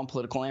put your own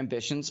political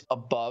ambitions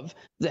above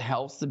the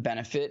health, the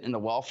benefit, and the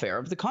welfare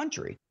of the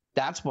country?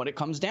 That's what it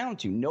comes down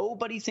to.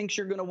 Nobody thinks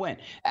you're going to win.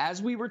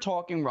 As we were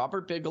talking,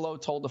 Robert Bigelow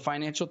told the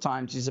Financial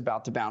Times he's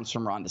about to bounce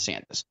from Ron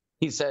DeSantis.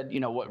 He said,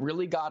 what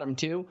really got him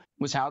too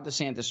was how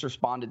DeSantis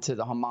responded to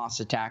the Hamas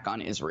attack on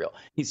Israel.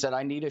 He said,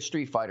 I need a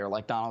street fighter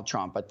like Donald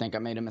Trump. I think I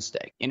made a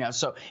mistake.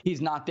 So he's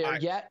not there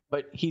yet,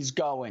 but he's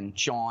going,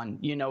 Sean.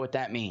 You know what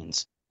that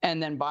means. And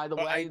then, by the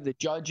way, the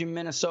judge in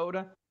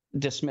Minnesota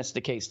dismissed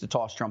the case to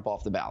toss Trump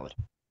off the ballot.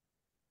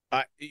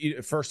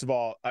 First of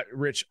all,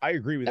 Rich, I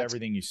agree with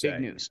everything you say.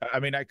 Big news. I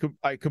mean,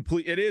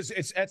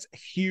 that's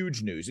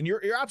huge news. And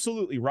you're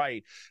absolutely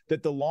right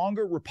that the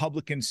longer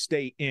Republicans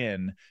stay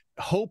in,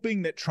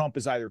 hoping that Trump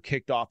is either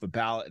kicked off a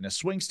ballot in a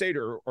swing state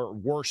or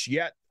worse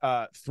yet,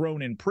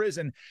 thrown in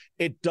prison,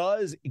 it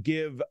does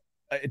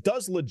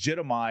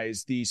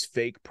legitimize these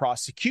fake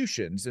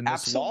prosecutions and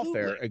this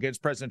lawfare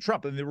against President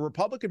Trump. And the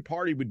Republican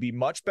Party would be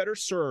much better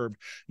served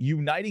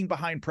uniting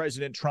behind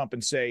President Trump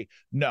and say,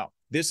 no,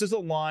 this is a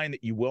line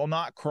that you will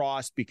not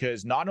cross,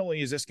 because not only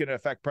is this going to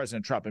affect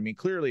President Trump, I mean,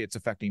 clearly it's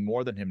affecting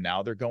more than him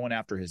now. They're going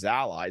after his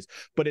allies,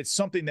 but it's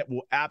something that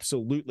will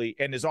absolutely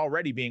and is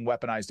already being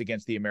weaponized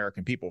against the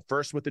American people,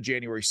 first with the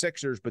January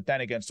 6ers, but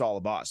then against all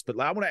of us. But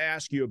I want to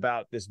ask you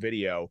about this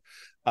video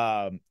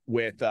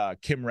with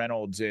Kim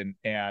Reynolds, and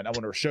I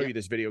want to show you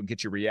this video and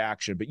get your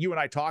reaction. But you and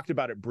I talked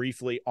about it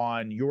briefly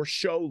on your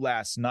show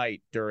last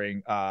night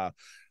during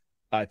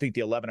I think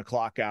the 11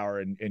 o'clock hour,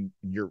 and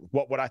your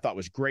what I thought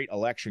was great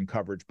election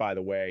coverage, by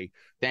the way.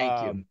 Thank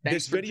you. Thanks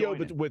this video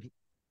with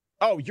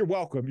oh, you're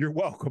welcome. You're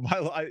welcome.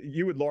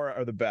 You and Laura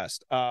are the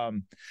best.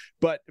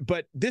 But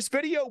this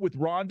video with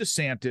Ron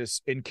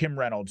DeSantis and Kim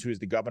Reynolds, who is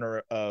the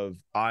governor of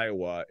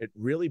Iowa, it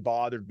really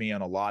bothered me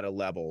on a lot of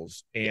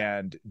levels,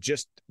 and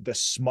just the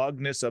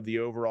smugness of the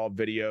overall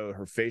video,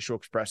 her facial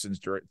expressions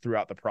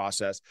throughout the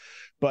process.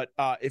 But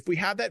if we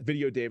have that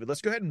video, David, let's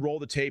go ahead and roll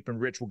the tape,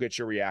 and Rich will get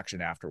your reaction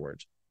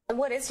afterwards.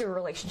 What is your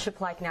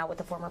relationship like now with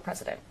the former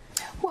president?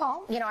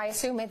 Well, I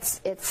assume it's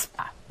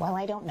well,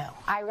 I don't know.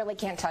 I really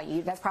can't tell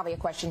you. That's probably a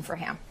question for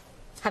him.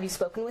 Have you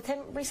spoken with him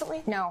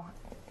recently? No,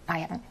 I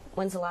haven't.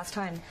 When's the last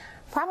time?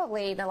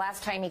 Probably the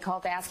last time he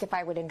called to ask if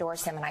I would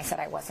endorse him, and I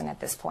said I wasn't at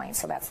this point,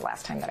 so that's the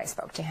last time that I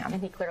spoke to him.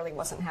 And he clearly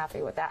wasn't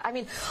happy with that. I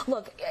mean,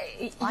 look.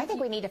 I think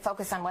we need to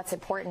focus on what's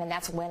important, and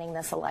that's winning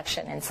this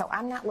election. And so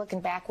I'm not looking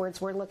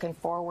backwards. We're looking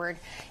forward,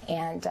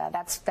 and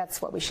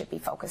that's what we should be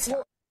focused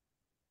on.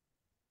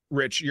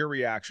 Rich, your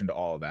reaction to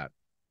all of that?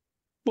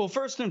 Well,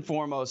 first and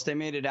foremost, they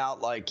made it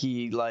out like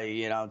he,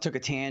 took a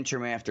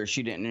tantrum after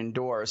she didn't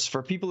endorse.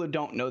 For people who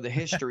don't know the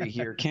history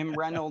here, Kim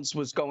Reynolds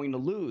was going to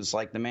lose,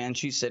 like the man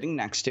she's sitting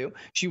next to.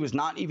 She was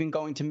not even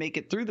going to make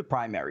it through the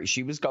primary.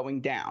 She was going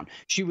down.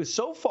 She was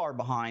so far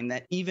behind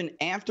that even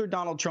after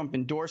Donald Trump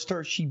endorsed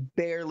her, she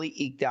barely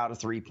eked out a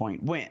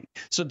 3-point win.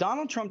 So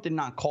Donald Trump did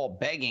not call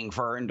begging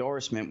for her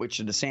endorsement, which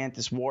the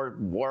DeSantis war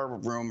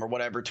room or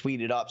whatever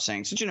tweeted up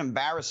saying, such an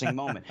embarrassing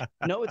moment.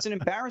 No, it's an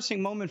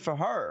embarrassing moment for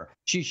her.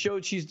 She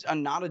showed she's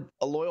not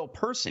a loyal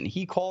person.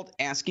 He called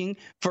asking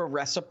for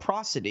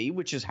reciprocity,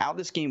 which is how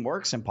this game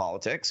works in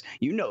politics.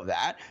 You know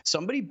that.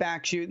 Somebody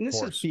backs you, and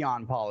this is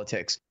beyond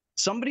politics.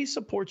 Somebody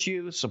supports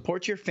you,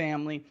 supports your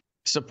family,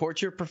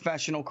 supports your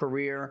professional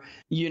career.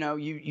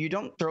 You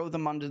don't throw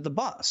them under the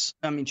bus.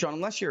 I mean, Sean,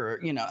 unless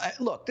you're,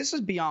 look, this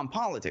is beyond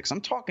politics.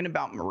 I'm talking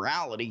about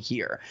morality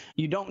here.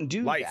 You don't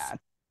do that.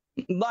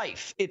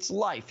 Life. It's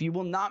life. You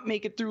will not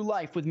make it through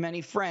life with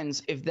many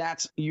friends if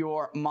that's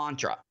your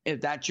mantra,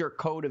 if that's your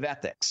code of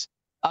ethics.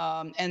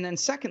 And then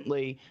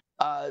secondly,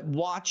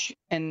 watch,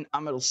 and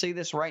I'm going to say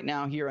this right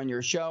now here on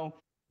your show,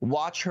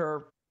 watch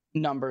her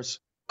numbers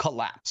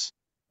collapse.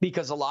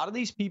 Because a lot of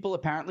these people,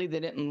 apparently, they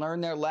didn't learn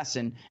their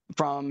lesson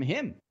from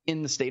him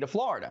in the state of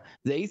Florida.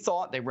 They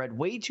thought they read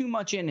way too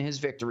much into his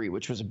victory,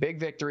 which was a big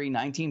victory,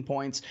 19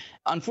 points.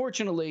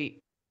 Unfortunately,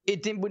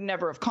 would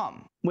never have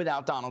come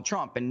without Donald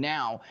Trump. And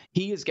now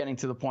he is getting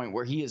to the point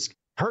where he is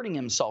hurting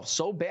himself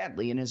so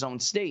badly in his own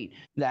state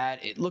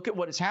that look at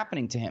what is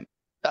happening to him.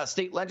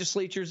 State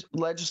legislators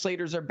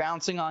are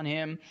bouncing on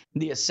him.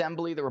 The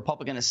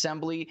Republican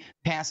Assembly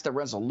passed a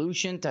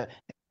resolution to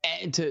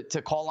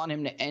call on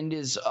him to end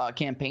his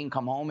campaign,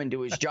 come home and do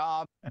his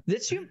job.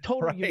 This is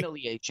total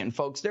humiliation,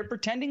 folks. They're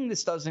pretending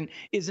this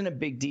isn't a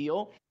big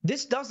deal.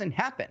 This doesn't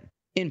happen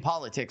in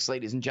politics,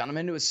 ladies and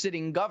gentlemen, to a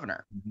sitting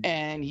governor.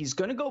 And he's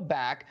going to go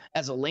back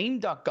as a lame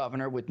duck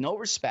governor with no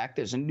respect.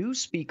 There's a new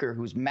speaker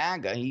who's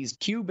MAGA. He's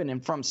Cuban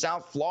and from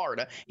South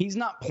Florida. He's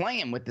not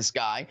playing with this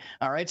guy.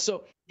 All right.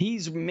 So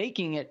he's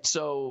making it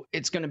so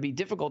it's going to be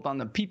difficult on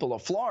the people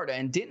of Florida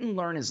and didn't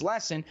learn his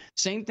lesson.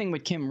 Same thing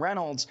with Kim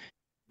Reynolds.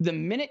 The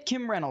minute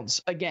Kim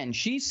Reynolds, again,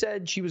 she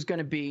said she was going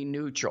to be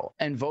neutral,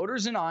 and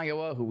voters in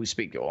Iowa, who we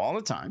speak to all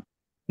the time,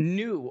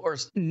 knew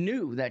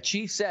that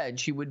she said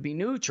she would be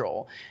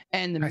neutral.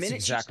 And the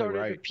minute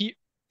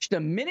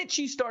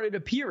she started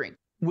appearing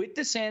with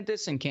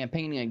DeSantis and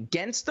campaigning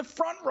against the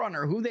front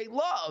runner who they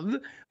love,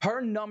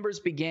 her numbers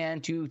began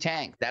to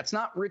tank. That's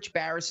not Rich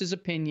Barris's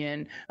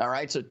opinion. All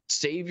right. So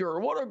save your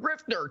what a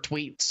grifter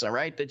tweets. All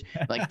right.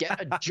 Like,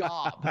 get a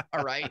job.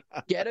 All right.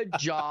 Get a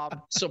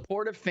job,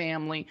 support a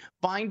family,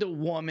 find a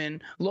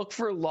woman, look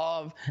for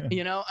love.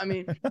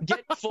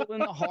 Get full in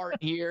the heart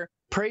here.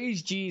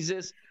 Praise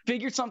Jesus.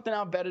 Figure something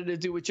out better to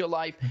do with your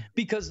life,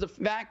 because the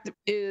fact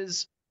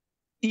is,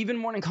 even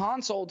Morning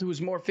Consult, who was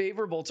more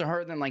favorable to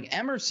her than like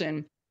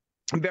Emerson,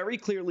 very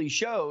clearly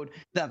showed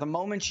that the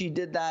moment she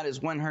did that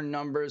is when her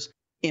numbers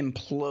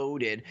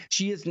imploded.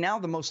 She is now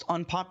the most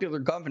unpopular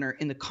governor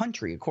in the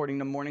country, according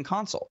to Morning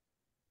Consult.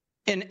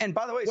 And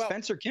by the way,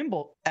 Spencer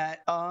Kimball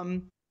at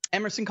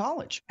Emerson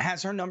College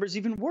has her numbers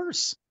even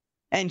worse.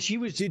 And she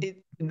was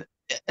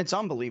it's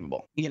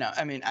unbelievable.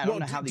 I don't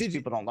know how these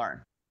people don't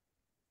learn.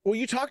 Well,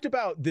 you talked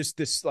about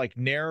this like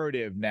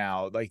narrative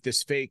now, like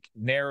this fake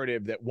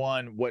narrative that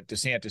what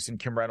DeSantis and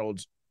Kim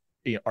Reynolds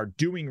are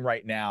doing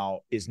right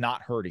now is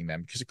not hurting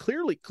them, because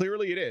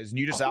clearly it is, and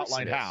you just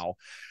outlined how.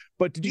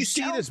 But did you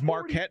see this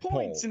Marquette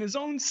poll in his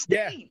own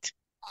state?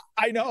 Yeah,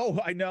 I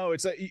know.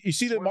 It's like, you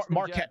see the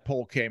Marquette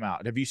poll came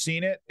out. Have you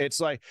seen it? It's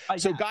like,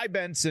 Guy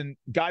Benson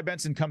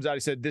comes out.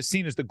 He said this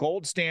seen as the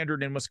gold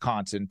standard in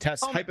Wisconsin.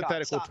 Test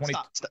hypothetical 20.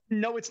 Stop.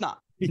 No, it's not.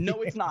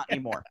 No, it's not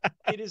anymore.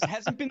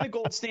 Hasn't been the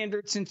gold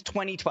standard since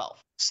 2012.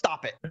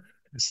 Stop it.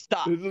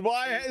 Stop.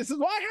 This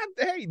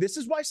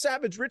is why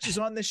Savage Rich is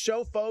on this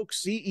show,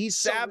 folks. He's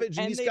savage,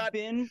 and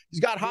he's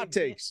got hot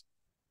takes.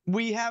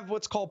 We have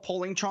what's called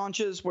polling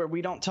tranches, where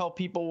we don't tell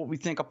people what we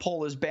think a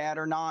poll is bad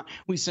or not.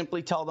 We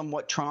simply tell them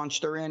what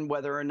tranche they're in,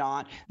 whether or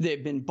not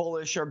they've been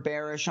bullish or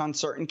bearish on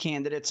certain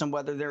candidates, and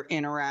whether they're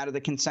in or out of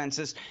the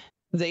consensus.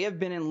 They have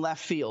been in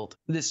left field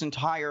this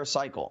entire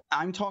cycle.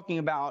 I'm talking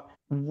about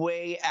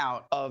way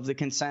out of the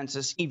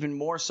consensus, even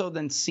more so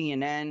than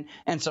CNN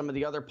and some of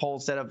the other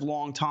polls that have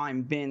long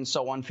time been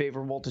so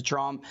unfavorable to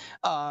Trump.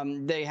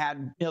 They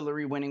had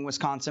Hillary winning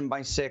Wisconsin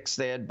by 6.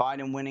 They had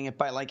Biden winning it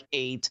by like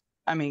 8.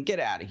 I mean, get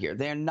out of here.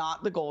 They're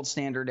not the gold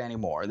standard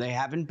anymore. They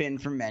haven't been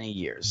for many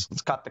years.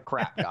 Let's cut the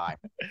crap, guy.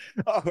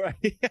 All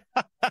right.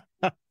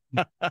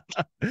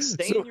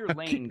 Stay in your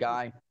lane,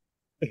 guy.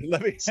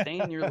 Stay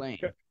in your lane.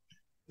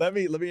 Let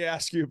me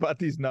ask you about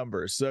these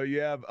numbers. So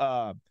you have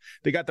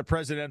they got the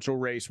presidential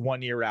race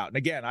 1 year out. And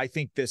again, I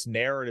think this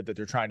narrative that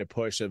they're trying to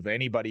push of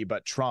anybody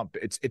but Trump,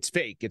 it's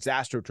fake. It's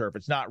astroturf.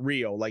 It's not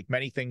real, like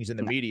many things in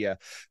the media.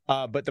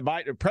 But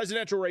the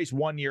presidential race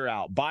 1 year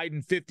out,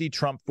 Biden 50,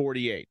 Trump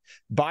 48.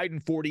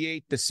 Biden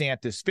 48,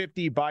 DeSantis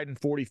 50,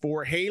 Biden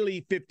 44,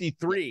 Haley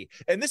 53.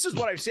 And this is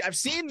what I've seen. I've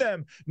seen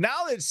them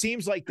now that it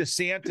seems like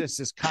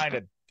DeSantis is kind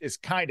of is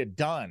kind of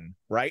done,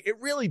 right? It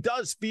really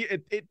does feel,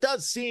 it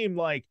does seem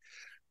like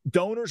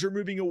donors are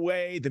moving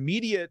away. The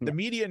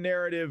media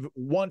narrative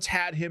once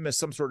had him as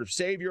some sort of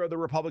savior of the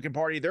Republican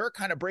Party. They're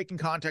kind of breaking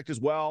contact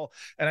as well.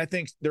 And I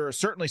think there are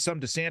certainly some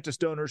DeSantis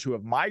donors who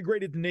have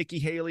migrated to Nikki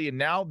Haley. And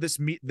now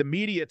the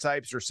media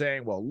types are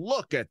saying, well,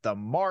 look at the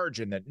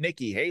margin that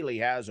Nikki Haley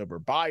has over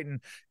Biden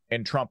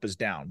and Trump is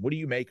down. What do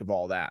you make of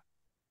all that?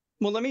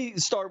 Well, let me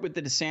start with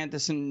the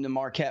DeSantis and the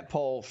Marquette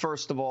poll.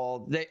 First of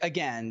all,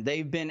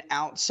 they've been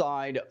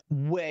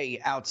way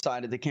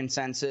outside of the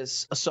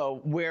consensus.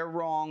 So we're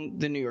wrong.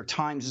 The New York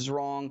Times is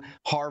wrong.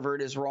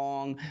 Harvard is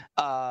wrong.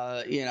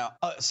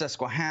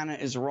 Susquehanna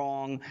is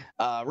wrong.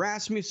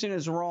 Rasmussen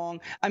is wrong.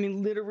 I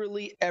mean,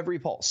 literally every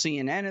poll.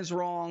 CNN is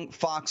wrong.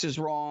 Fox is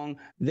wrong.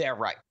 They're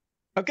right.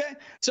 Okay.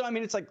 So, I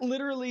mean, it's like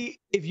literally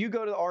if you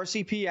go to the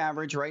RCP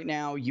average right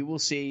now, you will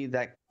see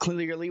that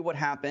clearly what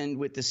happened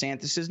with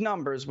DeSantis's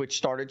numbers, which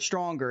started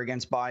stronger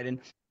against Biden,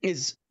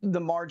 is the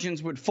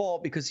margins would fall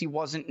because he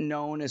wasn't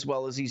known as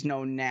well as he's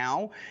known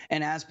now.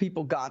 And as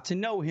people got to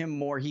know him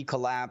more, he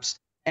collapsed.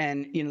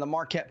 And, the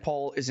Marquette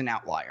poll is an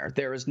outlier.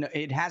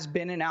 It has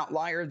been an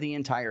outlier the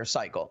entire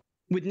cycle.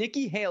 With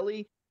Nikki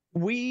Haley,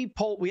 we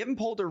haven't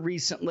polled her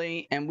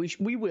recently, and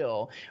we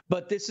will,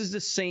 but this is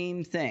the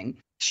same thing.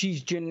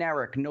 She's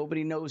generic.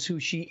 Nobody knows who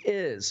she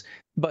is.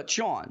 But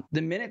Sean,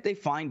 the minute they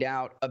find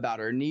out about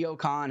her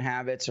neocon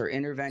habits or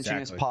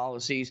interventionist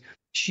policies,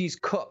 she's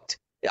cooked.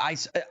 I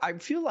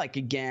feel like,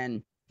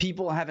 again,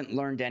 people haven't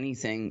learned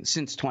anything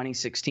since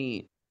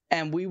 2016.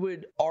 And we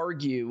would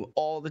argue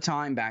all the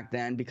time back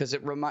then because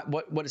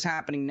what is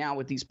happening now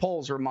with these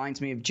polls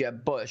reminds me of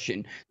Jeb Bush.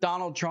 And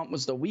Donald Trump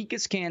was the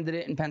weakest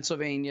candidate in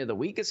Pennsylvania, the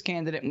weakest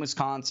candidate in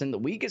Wisconsin, the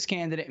weakest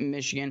candidate in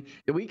Michigan,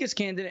 the weakest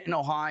candidate in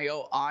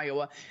Ohio,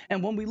 Iowa.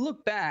 And when we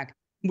look back,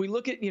 we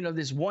look at,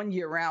 this 1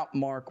 year out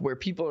mark where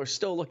people are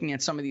still looking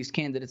at some of these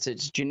candidates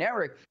as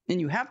generic.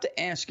 And you have to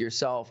ask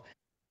yourself,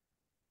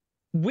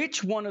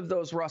 which one of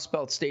those Rust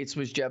Belt states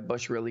was Jeb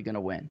Bush really going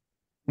to win?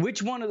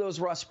 Which one of those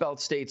Rust Belt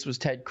states was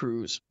Ted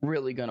Cruz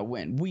really going to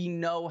win? We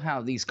know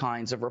how these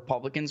kinds of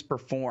Republicans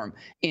perform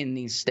in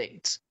these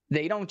states.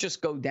 They don't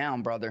just go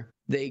down, brother.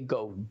 They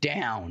go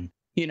down.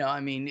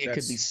 It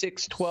could be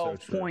 6,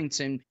 12 points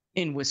in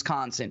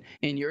Wisconsin.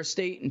 In your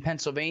state, in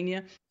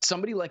Pennsylvania,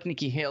 somebody like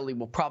Nikki Haley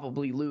will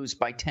probably lose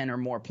by 10 or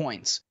more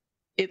points,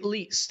 at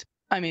least.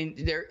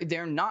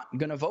 They're not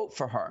going to vote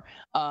for her.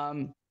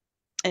 And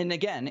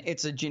again,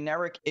 it's a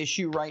generic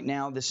issue right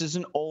now. This is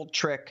an old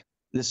trick.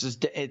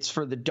 It's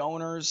for the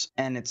donors,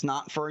 and it's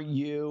not for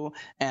you.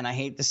 And I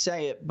hate to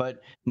say it, but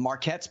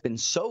Marquette's been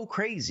so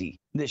crazy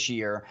this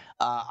year.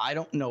 I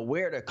don't know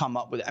where to come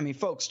up with it. I mean,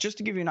 folks, just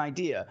to give you an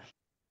idea,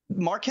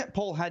 Marquette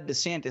poll had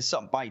DeSantis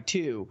up by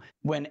 2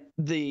 when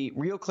the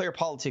Real Clear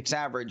Politics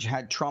average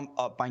had Trump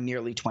up by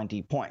nearly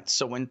 20 points.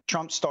 So when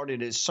Trump started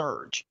his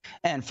surge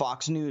and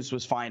Fox News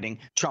was finding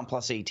Trump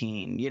plus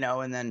 18,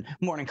 and then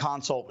Morning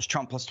Consult was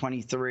Trump plus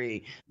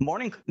 23.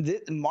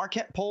 The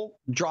Marquette poll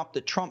dropped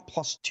the Trump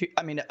plus 2,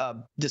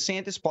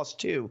 DeSantis plus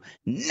 2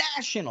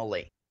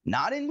 nationally,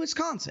 not in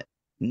Wisconsin,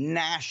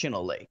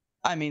 nationally.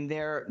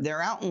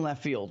 They're out in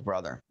left field,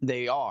 brother.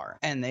 They are.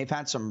 And they've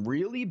had some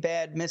really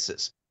bad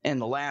misses in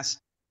the last,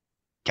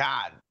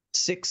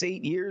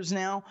 6-8 years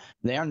now.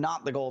 They are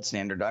not the gold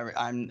standard.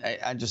 I'm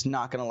just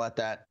not going to let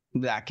that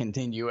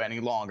continue any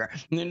longer.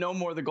 They're no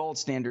more the gold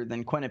standard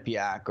than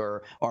Quinnipiac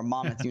or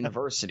Monmouth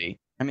University.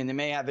 They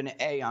may have an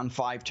A on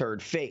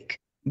 5-turd fake,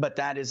 but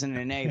that isn't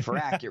an A for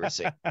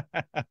accuracy.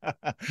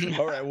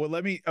 All right. Well,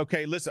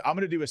 listen, I'm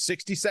going to do a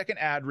 60-second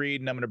ad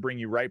read, and I'm going to bring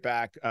you right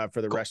back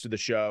for the rest of the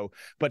show.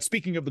 But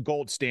speaking of the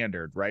gold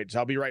standard, right? So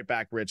I'll be right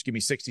back, Rich. Give me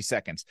 60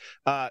 seconds.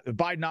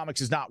 Bidenomics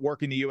is not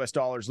working. The U.S.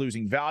 dollar is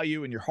losing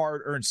value, and your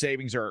hard-earned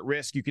savings are at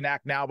risk. You can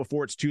act now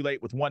before it's too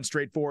late with one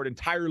straightforward,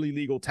 entirely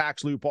legal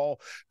tax loophole.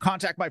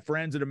 Contact my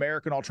friends at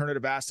American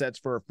Alternative Assets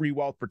for a free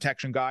wealth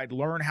protection guide.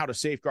 Learn how to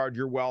safeguard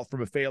your wealth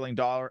from a failing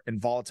dollar and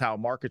volatile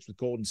markets with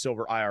gold and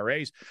silver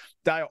IRAs.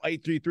 Dial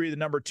 833, the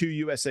number 2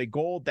 USA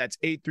Gold. That's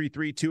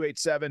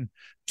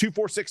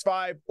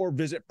 833-287-2465, or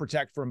visit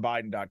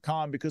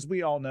protectfrombiden.com, because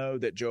we all know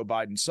that Joe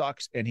Biden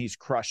sucks and he's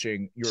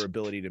crushing your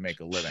ability to make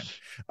a living.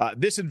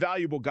 This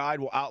invaluable guide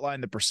will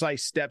outline the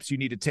precise steps you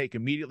need to take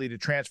immediately to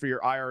transfer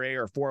your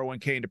IRA or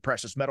 401k into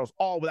precious metals,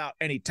 all without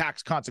any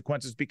tax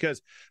consequences,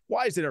 because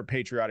why is it our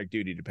patriotic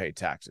duty to pay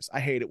taxes? I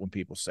hate it when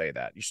people say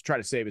that. You should try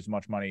to save as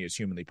much money as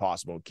humanly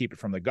possible, keep it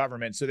from the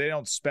government so they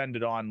don't spend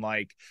it on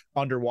like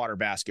underwater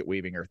basket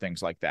weaving or things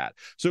like that.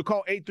 So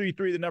call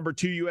 833, the number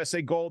 2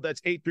 USA Gold.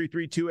 That's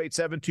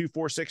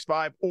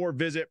 833-287-2465, or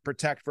visit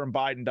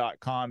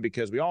protectfrombiden.com,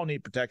 because we all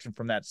need protection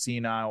from that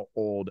senile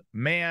old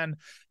man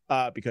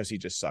because he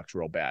just sucks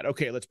real bad.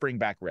 Okay, let's bring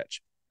back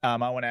Rich. I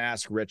want to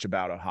ask Rich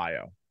about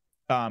Ohio.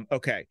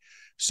 Okay,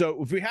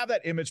 so if we have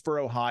that image for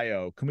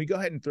Ohio, can we go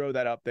ahead and throw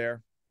that up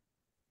there?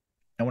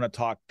 I want to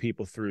talk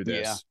people through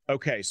this. Yeah.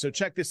 Okay, so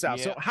check this out.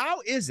 Yeah. So how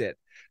is it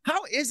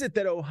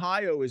that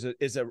Ohio is a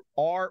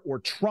R or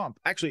Trump?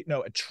 Actually,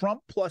 no, a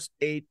Trump plus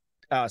 8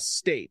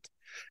 state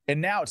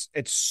And now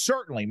it's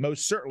certainly,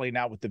 most certainly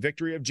now with the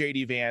victory of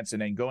J.D. Vance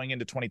and then going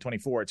into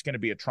 2024, it's going to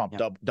be a Trump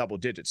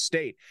double-digit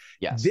state.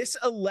 Yes. This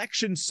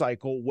election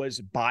cycle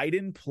was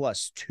Biden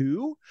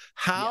 +2.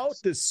 How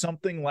does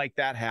something like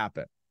that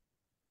happen?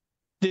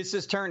 This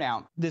is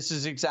turnout. This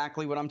is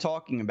exactly what I'm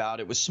talking about.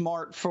 It was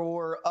smart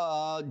for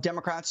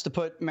Democrats to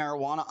put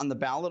marijuana on the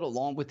ballot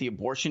along with the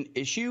abortion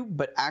issue.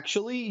 But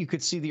actually, you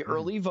could see the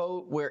early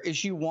vote where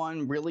issue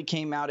 1 really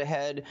came out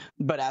ahead.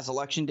 But as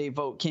election day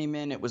vote came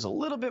in, it was a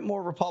little bit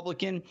more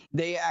Republican.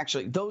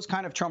 Those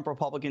kind of Trump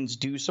Republicans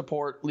do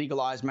support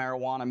legalized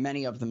marijuana.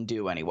 Many of them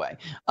do anyway.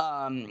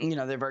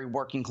 They're very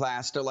working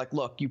class. They're like,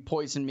 look, you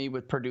poisoned me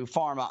with Purdue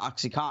Pharma,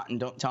 OxyContin.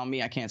 Don't tell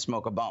me I can't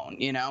smoke a bone,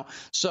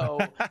 So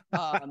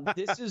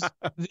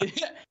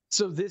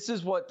this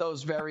is what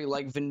those very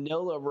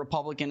vanilla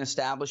Republican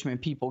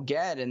establishment people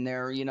get, and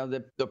they're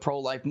the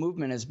pro-life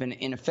movement has been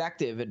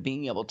ineffective at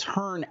being able to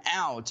turn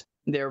out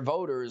their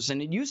voters. And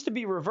it used to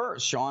be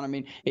reversed, Sean. I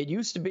mean, it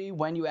used to be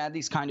when you had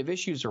these kind of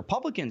issues,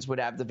 Republicans would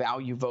have the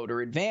value voter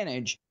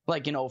advantage,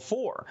 like in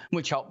 2004,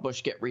 which helped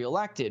Bush get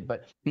reelected.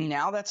 But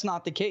now that's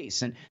not the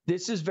case. And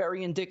this is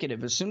very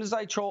indicative. As soon as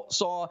I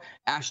saw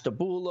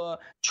Ashtabula,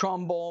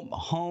 Trumbull,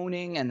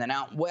 Mahoning, and then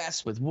out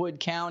west with Wood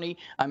County,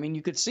 I mean,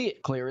 you could see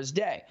it clear as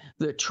day.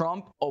 The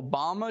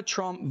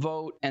Obama-Trump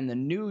vote and the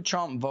new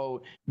Trump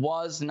vote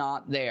was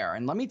not there.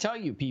 And let me tell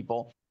you,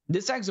 people,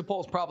 this exit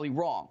poll is probably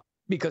wrong.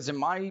 Because in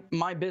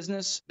my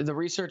business, the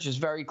research is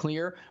very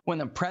clear. When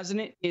the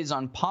president is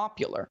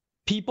unpopular,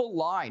 people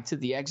lie to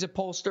the exit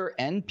pollster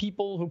and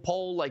people who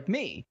poll like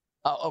me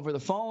over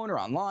the phone or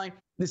online.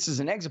 This is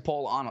an exit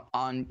poll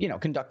on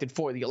conducted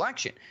for the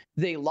election.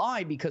 They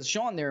lie because,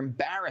 Sean, they're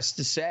embarrassed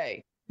to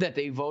say that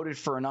they voted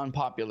for an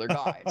unpopular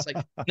guy. It's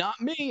like,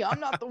 not me. I'm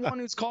not the one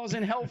who's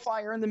causing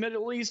hellfire in the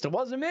Middle East. It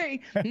wasn't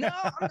me. No,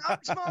 I'm not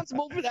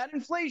responsible for that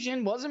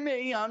inflation. Wasn't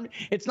me.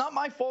 It's not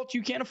my fault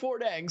you can't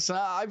afford eggs.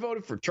 I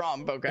voted for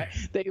Trump, okay?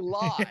 They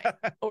lie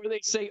or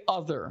they say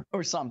other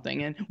or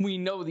something, and we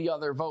know the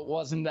other vote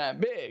wasn't that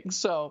big,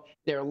 so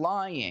they're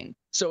lying.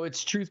 So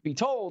it's, truth be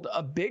told,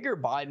 a bigger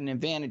Biden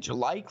advantage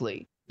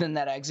likely than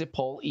that exit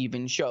poll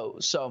even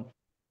shows. So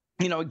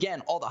again,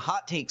 all the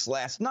hot takes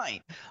last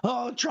night.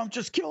 Oh, Trump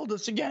just killed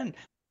us again.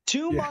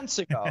 2 months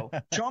ago,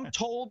 Trump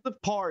told the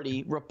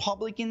party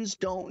Republicans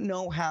don't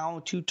know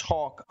how to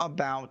talk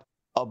about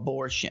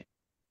abortion.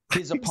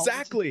 His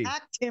opponents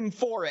attacked him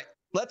for it.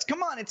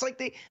 Come on. It's like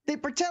they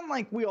pretend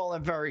like we all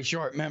have very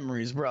short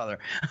memories, brother.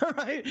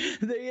 Right?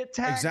 They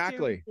attacked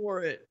him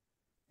for it.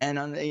 And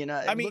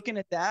looking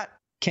at that,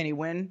 can he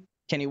win?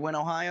 Can he win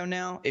Ohio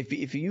now?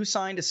 If you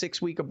signed a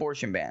 6-week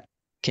abortion ban,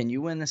 can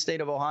you win the state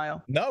of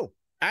Ohio? No.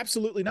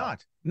 Absolutely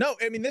not. No,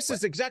 I mean, this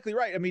is exactly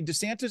right. I mean,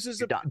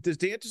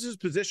 DeSantis's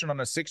position on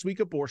a 6-week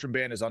abortion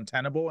ban is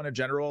untenable in a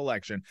general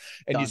election.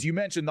 And as you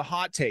mentioned, the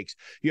hot takes,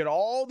 you had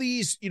all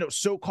these,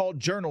 so-called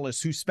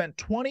journalists who spent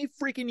 20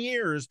 freaking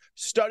years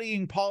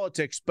studying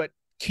politics, but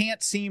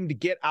can't seem to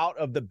get out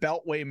of the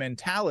Beltway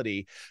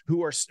mentality,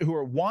 who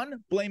are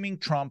one, blaming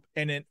Trump,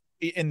 and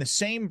in the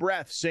same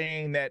breath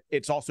saying that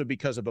it's also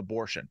because of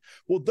abortion.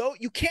 Well, though,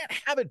 you can't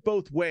have it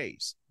both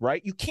ways,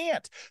 right? You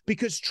can't,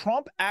 because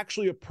Trump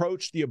actually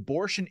approached the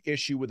abortion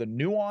issue with a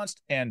nuanced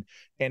and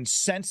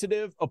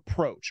sensitive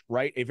approach,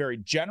 right? A very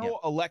general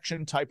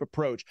election type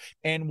approach,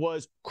 and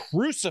was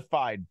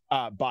crucified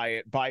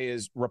by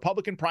his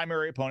Republican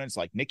primary opponents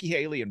like Nikki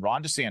Haley and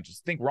Ron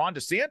DeSantis. I think Ron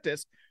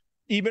DeSantis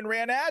even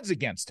ran ads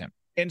against him.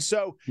 And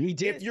so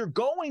if you're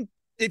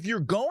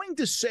going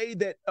to say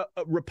that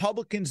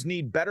Republicans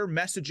need better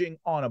messaging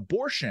on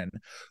abortion,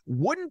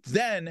 wouldn't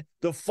then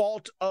the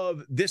fault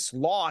of this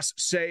loss,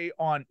 say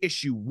on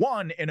issue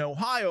 1 in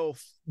Ohio,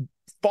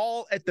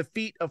 fall at the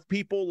feet of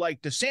people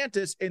like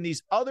DeSantis and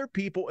these other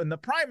people in the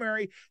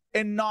primary,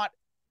 and not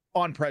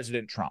on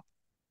President Trump?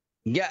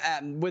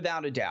 Yeah,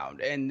 without a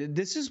doubt. And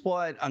this is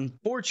what,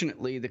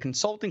 unfortunately, the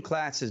consulting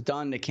class has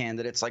done to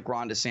candidates like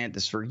Ron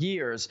DeSantis for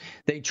years.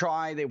 They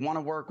want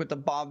to work with the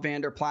Bob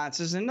Vander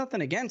Platzes, and nothing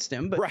against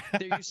him, but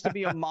there used to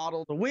be a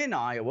model to win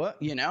Iowa,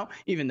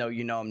 even though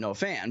I'm no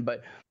fan,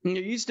 but there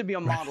used to be a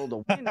model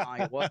to win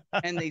Iowa,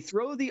 and they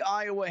throw the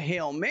Iowa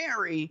Hail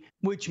Mary,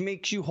 which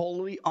makes you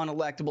wholly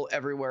unelectable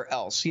everywhere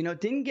else.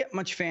 It didn't get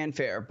much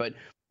fanfare, but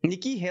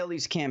Nikki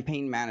Haley's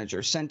campaign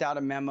manager sent out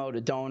a memo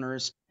to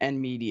donors and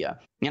media,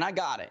 and I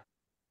got it.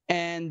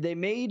 And they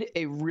made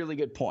a really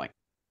good point.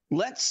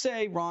 Let's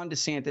say Ron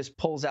DeSantis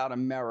pulls out a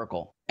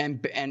miracle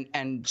and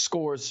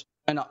scores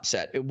an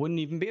upset. It wouldn't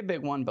even be a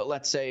big one, but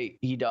let's say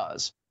he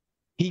does.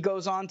 He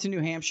goes on to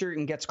New Hampshire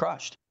and gets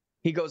crushed.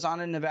 He goes on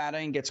to Nevada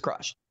and gets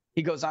crushed.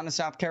 He goes on to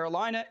South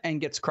Carolina and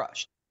gets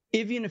crushed.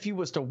 Even if he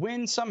was to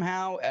win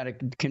somehow at a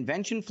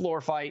convention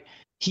floor fight,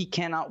 he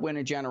cannot win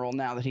a general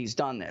now that he's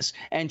done this.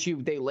 And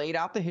they laid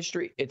out the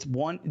history.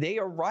 They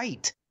are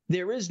right.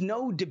 There is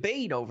no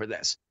debate over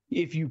this.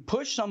 if you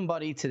push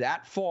somebody to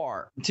that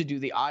far to do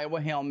the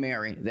Iowa Hail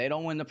Mary, they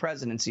don't win the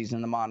presidencies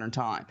in the modern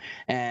time.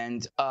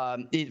 And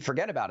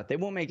forget about it. They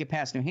won't make it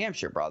past New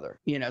Hampshire, brother.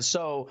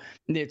 So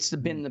it's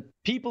been the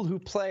people who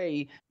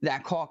play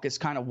that caucus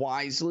kind of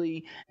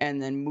wisely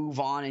and then move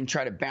on and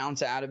try to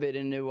bounce out of it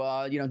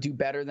into, do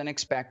better than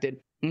expected.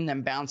 And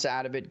then bounce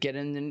out of it, get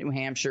into New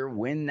Hampshire,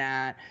 win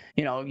that,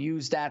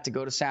 use that to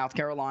go to South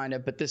Carolina.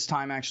 But this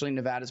time, actually,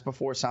 Nevada's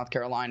before South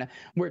Carolina,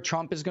 where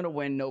Trump is going to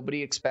win.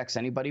 Nobody expects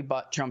anybody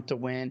but Trump to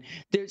win.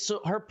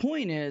 So her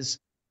point is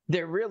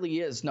there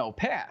really is no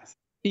path,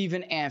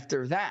 even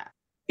after that.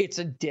 It's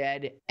a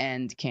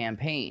dead-end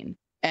campaign.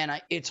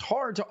 And it's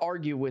hard to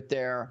argue with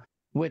their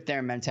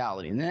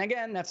mentality. And then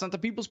again, that's not the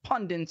People's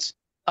Pundits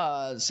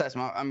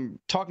assessment. I'm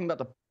talking about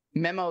the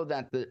memo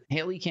that the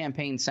Haley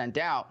campaign sent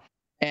out.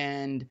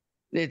 And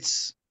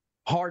it's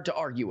hard to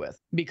argue with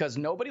because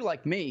nobody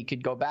like me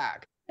could go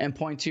back and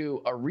point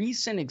to a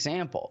recent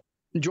example.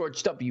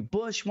 George W.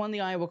 Bush won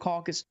the Iowa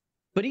caucus,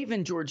 but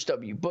even George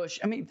W. Bush,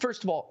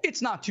 first of all,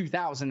 it's not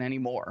 2000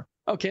 anymore.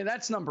 Okay,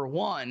 that's number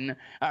one.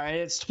 All right,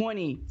 it's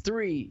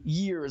 23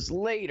 years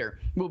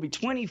later. We'll be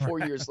 24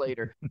 years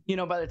later.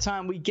 By the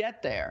time we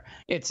get there,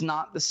 it's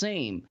not the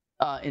same.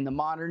 In the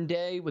modern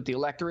day with the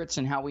electorates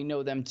and how we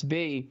know them to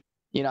be,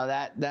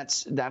 that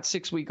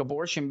 6-week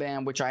abortion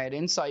ban, which I had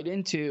insight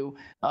into,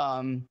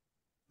 an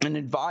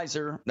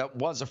advisor that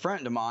was a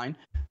friend of mine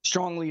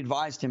strongly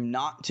advised him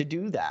not to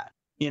do that,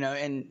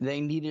 and they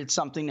needed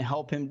something to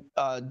help him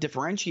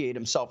differentiate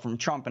himself from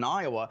Trump in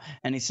Iowa.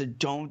 And he said,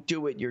 don't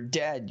do it. You're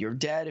dead. You're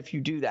dead if you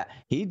do that.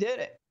 He did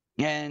it.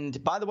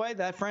 And by the way,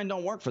 that friend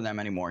don't work for them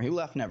anymore. He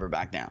left, never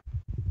back down.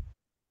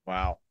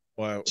 Wow.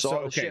 Well,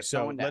 so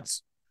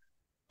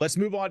let's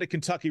move on to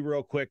Kentucky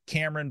real quick.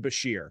 Cameron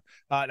Beshear.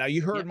 Now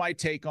you heard my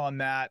take on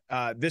that.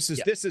 This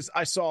is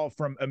I saw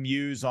from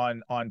Amuse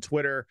on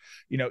Twitter.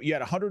 You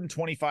had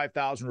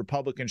 125,000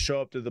 Republicans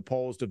show up to the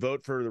polls to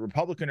vote for the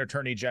Republican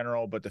Attorney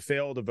General, but to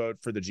fail to vote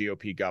for the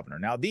GOP governor.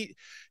 Now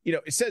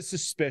it says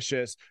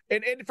suspicious,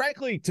 and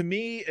frankly, to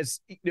me, is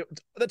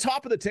the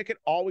top of the ticket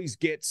always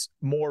gets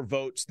more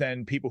votes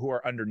than people who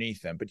are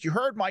underneath them. But you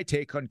heard my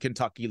take on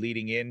Kentucky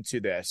leading into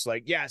this.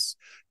 Yes,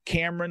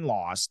 Cameron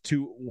lost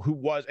to who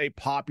was a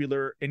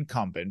popular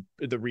incumbent.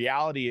 The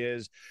reality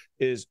is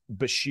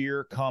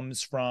Beshear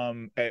comes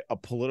from a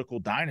political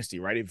dynasty,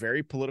 right? A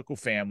very political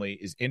family,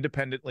 is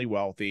independently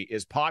wealthy,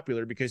 is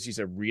popular because he's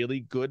a really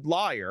good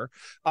liar.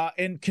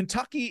 And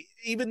Kentucky,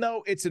 even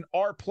though it's an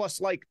R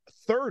plus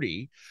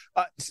 30,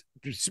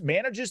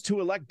 manages to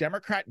elect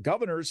Democrat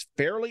governors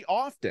fairly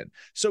often.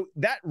 So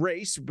that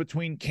race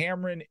between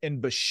Cameron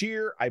and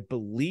Beshear, I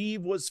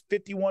believe, was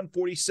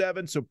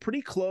 51-47. So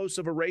pretty close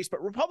of a race,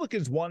 but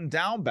Republicans won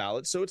down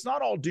ballot. So it's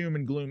not all doom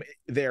and gloom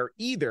there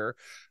either.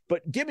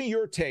 But give me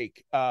your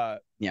take on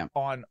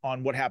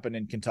what happened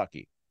in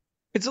Kentucky.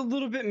 It's a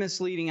little bit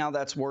misleading how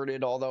that's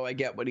worded, although I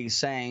get what he's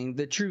saying.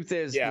 The truth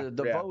is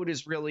the vote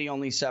is really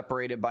only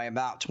separated by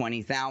about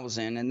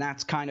 20,000, and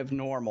that's kind of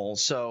normal.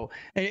 So,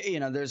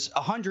 there's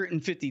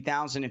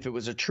 150,000 if it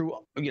was a true,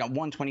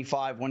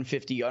 125,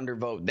 150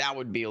 undervote. That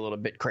would be a little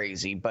bit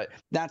crazy, but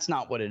that's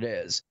not what it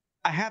is.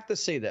 I have to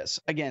say this.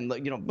 Again,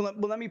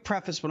 let me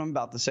preface what I'm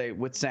about to say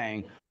with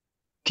saying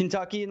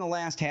Kentucky in the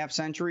last half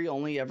century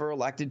only ever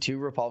elected 2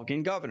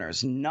 Republican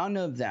governors. None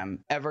of them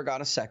ever got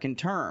a second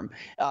term.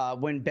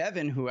 When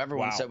Bevin, who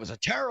everyone said was a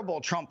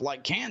terrible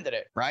Trump-like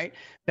candidate, right?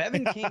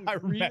 Bevin came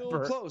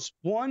real close,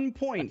 1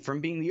 point from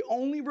being the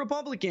only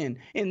Republican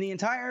in the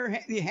entire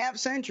half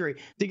century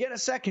to get a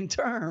second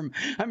term.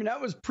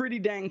 That was pretty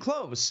dang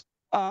close.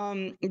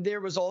 There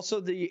was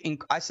also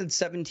I said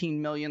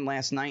 17 million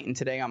last night, and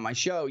today on my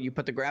show, you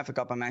put the graphic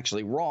up, I'm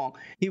actually wrong.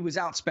 He was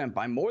outspent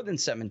by more than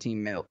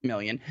 17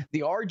 million.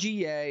 The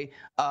RGA,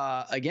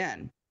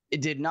 again,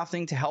 it did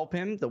nothing to help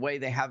him the way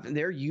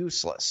they're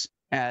useless.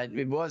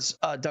 It was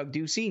Doug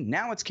Ducey.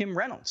 Now it's Kim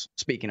Reynolds.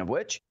 Speaking of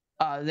which,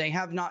 they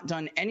have not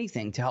done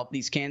anything to help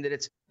these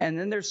candidates. And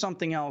then there's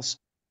something else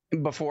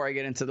before I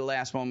get into the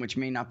last one, which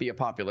may not be a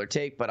popular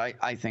take, but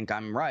I think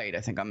I'm right. I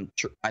think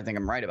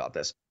I'm right about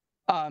this.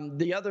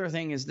 The other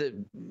thing is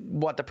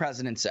what the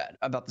president said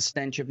about the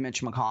stench of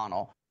Mitch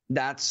McConnell.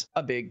 That's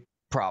a big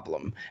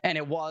problem. And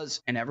it was,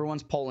 and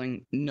everyone's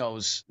polling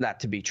knows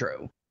that to be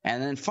true.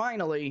 And then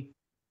finally,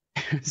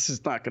 this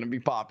is not going to be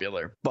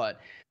popular,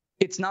 but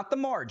it's not the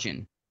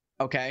margin.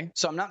 Okay.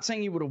 So I'm not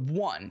saying you would have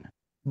won,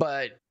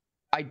 but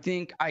I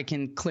think I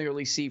can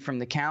clearly see from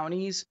the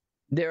counties,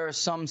 there are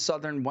some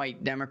Southern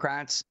white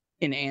Democrats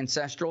in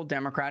ancestral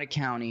Democratic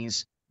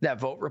counties that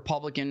vote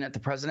Republican at the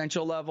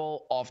presidential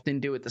level,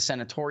 often do at the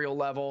senatorial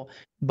level,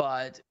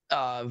 but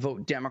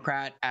vote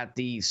Democrat at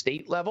the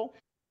state level.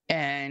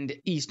 And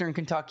Eastern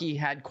Kentucky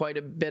had quite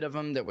a bit of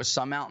them. There was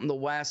some out in the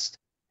West,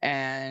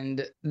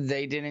 and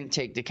they didn't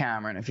take to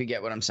Cameron, if you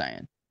get what I'm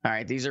saying. All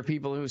right, these are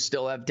people who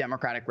still have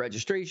Democratic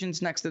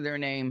registrations next to their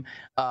name.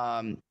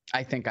 I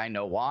think I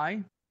know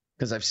why,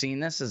 because I've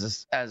seen this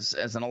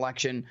as an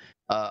election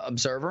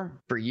observer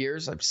for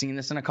years. I've seen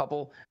this in a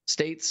couple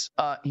states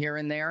here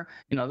and there.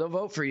 They'll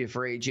vote for you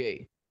for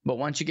AG. But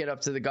once you get up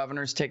to the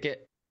governor's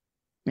ticket,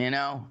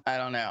 I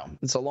don't know.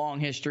 It's a long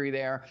history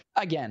there.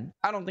 Again,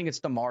 I don't think it's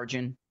the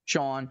margin,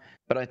 Sean,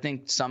 but I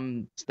think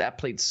that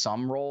played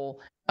some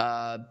role.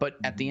 But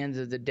at the end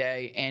of the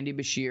day, Andy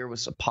Beshear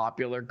was a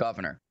popular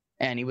governor,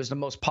 and he was the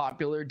most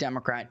popular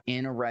Democrat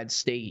in a red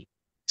state.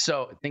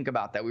 So think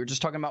about that. We were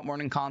just talking about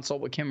Morning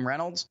Consult with Kim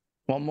Reynolds.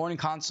 Well, Morning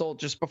Consult,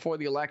 just before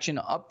the election,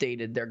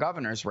 updated their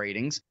governor's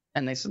ratings,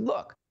 and they said,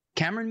 look,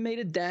 Cameron made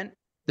a dent.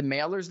 The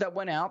mailers that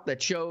went out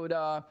that showed,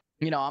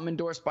 I'm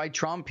endorsed by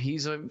Trump,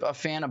 he's a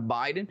fan of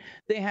Biden,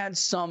 they had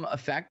some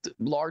effect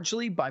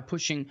largely by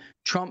pushing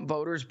Trump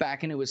voters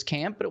back into his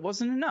camp, but it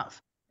wasn't enough.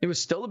 It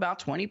was still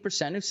about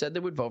 20% who said they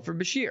would vote for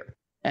Beshear,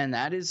 and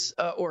that is,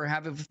 or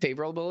have a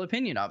favorable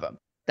opinion of him.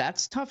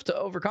 That's tough to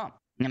overcome.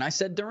 And I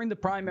said during the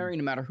primary,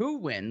 no matter who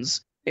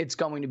wins, it's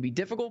going to be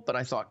difficult, but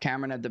I thought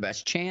Cameron had the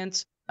best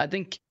chance. I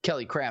think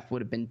Kelly Craft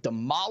would have been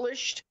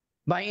demolished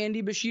by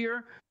Andy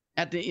Beshear.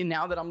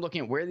 Now that I'm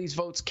looking at where these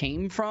votes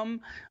came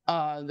from,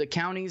 the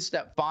counties,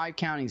 5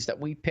 counties that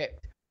we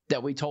picked,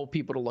 that we told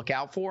people to look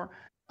out for,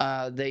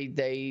 they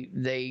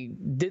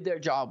did their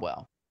job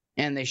well.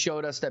 And they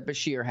showed us that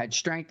Beshear had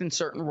strength in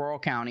certain rural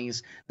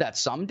counties that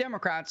some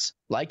Democrats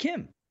like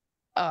him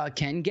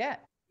can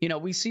get.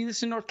 We see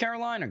this in North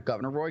Carolina.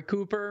 Governor Roy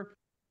Cooper,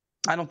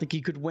 I don't think he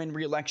could win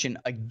re-election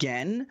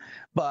again,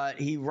 but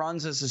he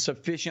runs as a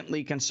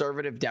sufficiently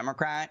conservative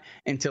Democrat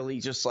until he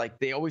just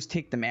they always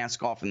take the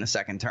mask off in the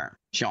second term,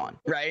 Sean,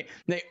 right?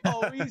 They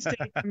always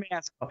take the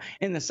mask off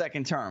in the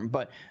second term.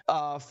 But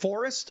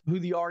Forrest, who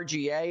the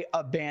RGA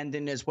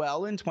abandoned as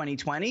well in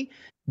 2020,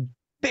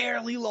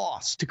 barely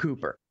lost to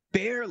Cooper,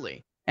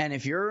 barely. And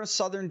if you're a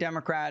Southern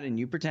Democrat and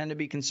you pretend to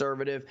be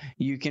conservative,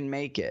 you can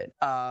make it.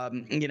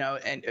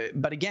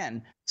 But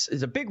again,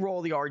 it's a big role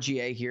of the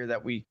RGA here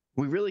that we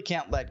really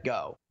can't let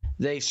go.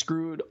 They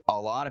screwed a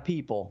lot of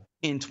people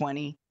in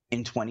 20,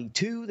 in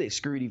 22. They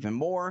screwed even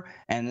more.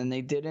 And then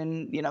they did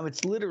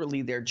it's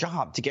literally their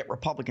job to get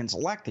Republicans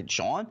elected,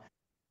 Sean.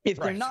 If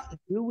they're not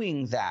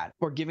doing that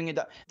or giving it,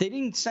 they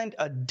didn't send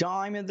a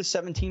dime of the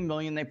 $17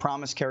 million they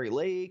promised Kerry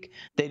Lake.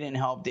 They didn't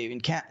help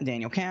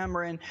Daniel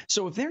Cameron.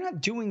 So if they're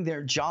not doing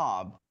their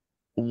job,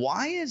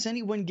 why is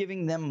anyone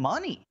giving them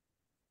money?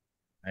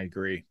 I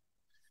agree.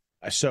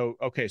 So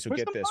Where's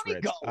get this,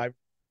 Rich.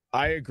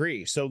 I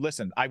agree. So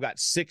listen, I've got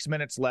 6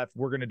 minutes left.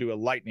 We're going to do a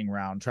lightning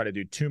round, try to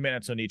do 2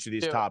 minutes on each of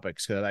these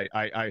topics because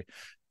I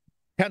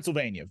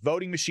Pennsylvania,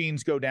 voting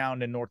machines go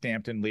down in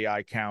Northampton,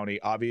 Lehigh County.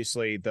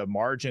 Obviously, the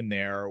margin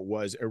there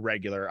was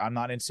irregular. I'm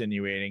not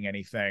insinuating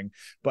anything,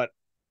 but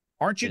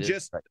aren't you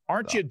just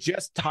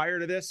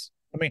tired of this?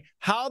 I mean,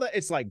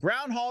 it's like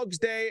Groundhog's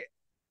Day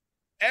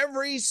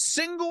every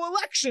single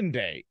election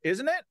day,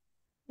 isn't it?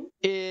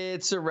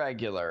 It's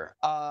irregular.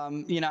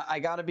 I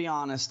got to be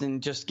honest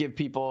and just give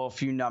people a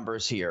few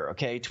numbers here.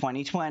 Okay,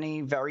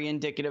 2020, very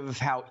indicative of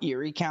how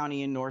Erie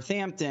County and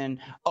Northampton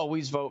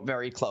always vote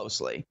very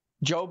closely.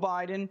 Joe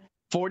Biden,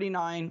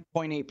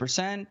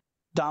 49.8%.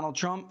 Donald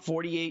Trump,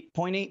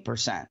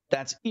 48.8%.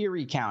 That's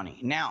Erie County.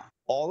 Now,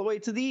 all the way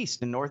to the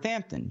east in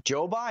Northampton,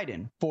 Joe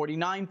Biden,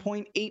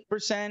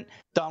 49.8%.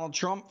 Donald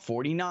Trump,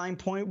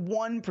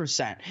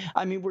 49.1%.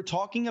 I mean, we're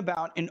talking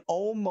about an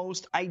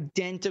almost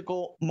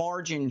identical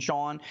margin,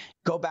 Sean.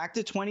 Go back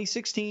to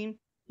 2016.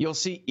 You'll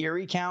see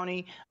Erie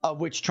County,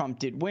 which Trump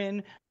did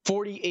win,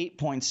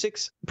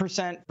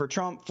 48.6% for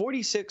Trump,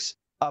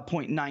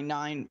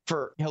 46.99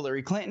 for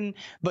Hillary Clinton.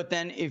 But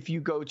then if you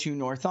go to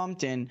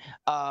Northampton,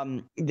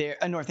 Trump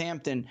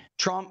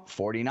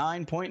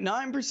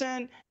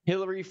 49.9%,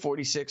 Hillary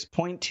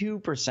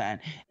 46.2%.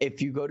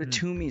 If you go to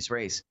Toomey's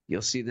race,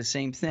 you'll see the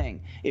same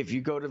thing. If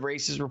you go to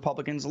races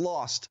Republicans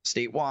lost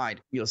statewide,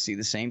 you'll see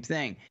the same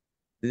thing.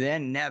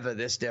 Then never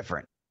this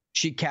different.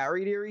 She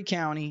carried Erie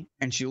County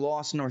and she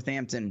lost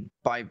Northampton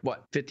by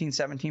 15,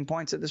 17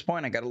 points at this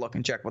point. I got to look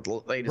and check what the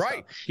latest.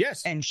 Right.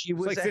 Yes. And she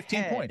was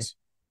 15 points.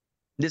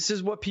 This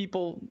is what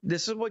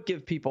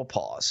give people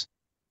pause.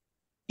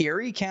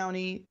 Erie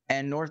County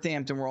and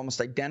Northampton were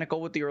almost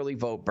identical with the early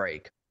vote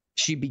break.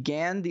 She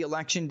began the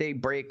election day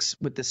breaks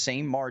with the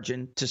same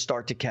margin to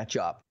start to catch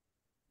up.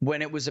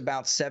 When it was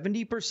about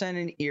 70%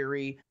 in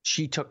Erie,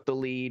 she took the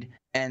lead,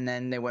 and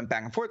then they went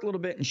back and forth a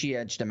little bit, and she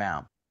edged them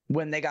out.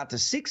 When they got to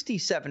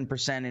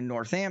 67% in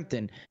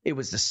Northampton, it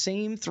was the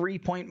same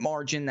 3-point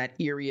margin that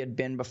Erie had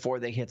been before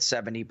they hit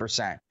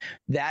 70%.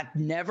 That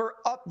never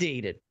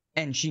updated,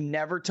 and she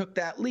never took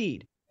that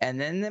lead. And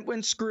then it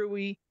went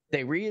screwy.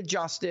 They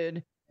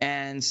readjusted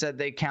and said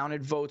they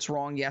counted votes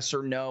wrong, yes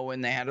or no,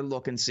 and they had to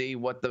look and see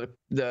what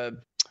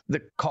the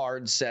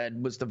card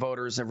said was the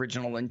voters'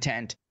 original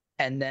intent.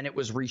 And then it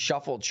was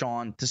reshuffled,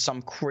 Sean, to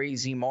some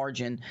crazy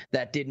margin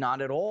that did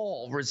not at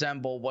all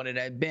resemble what it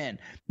had been.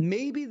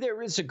 Maybe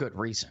there is a good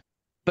reason,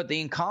 but the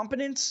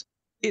incompetence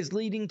is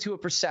leading to a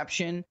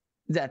perception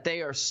that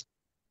they are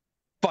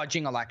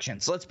fudging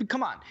elections.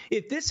 Come on.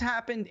 If this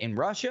happened in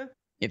Russia,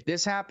 if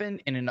this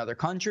happened in another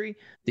country,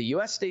 the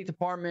U.S. State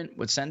Department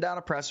would send out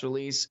a press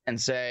release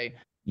and say,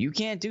 you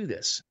can't do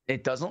this.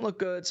 It doesn't look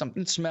good.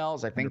 Something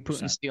smells. I think 100%.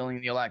 Putin's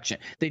stealing the election.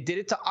 They did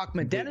it to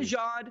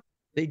Ahmadinejad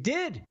They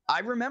did. I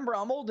remember,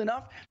 I'm old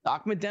enough.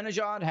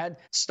 Ahmadinejad had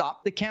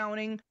stopped the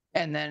counting,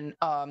 and then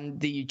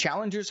the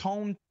challenger's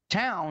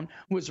hometown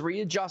was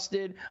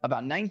readjusted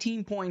about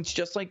 19 points,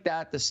 just like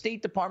that. The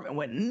State Department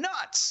went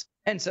nuts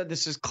and said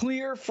this is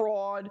clear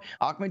fraud.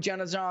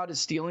 Ahmadinejad is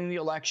stealing the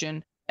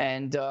election,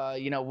 and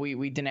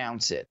we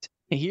denounce it.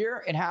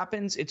 Here it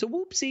happens. It's a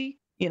whoopsie.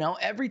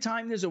 Every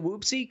time there's a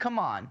whoopsie, come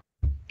on.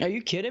 Are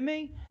you kidding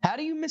me? How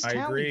do you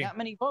mistally that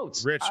many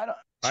votes? Rich,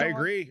 I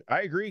agree.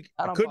 I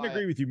couldn't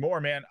agree with you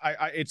more, man.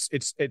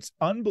 It's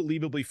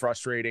unbelievably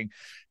frustrating.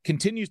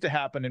 Continues to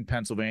happen in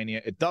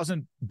Pennsylvania. It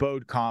doesn't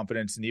bode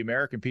confidence in the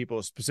American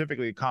people,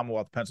 specifically the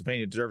Commonwealth of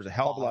Pennsylvania deserves a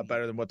hell of a lot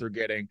better than what they're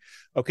getting.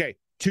 Okay,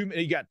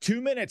 you got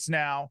 2 minutes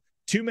now.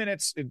 2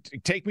 minutes.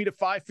 Take me to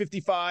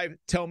 5:55.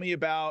 Tell me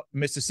about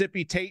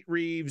Mississippi. Tate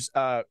Reeves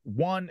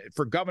won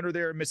for governor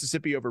there in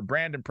Mississippi over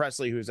Brandon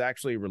Presley, who is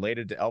actually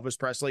related to Elvis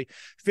Presley.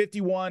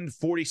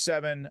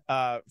 51-47,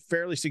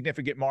 fairly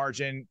significant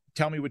margin.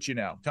 Tell me what you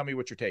know. Tell me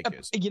what your take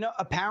is.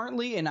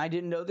 Apparently, and I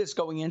didn't know this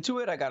going into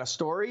it, I got a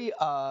story.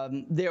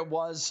 There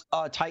was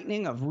a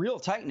real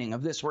tightening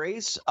of this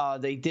race.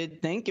 They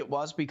did think it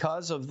was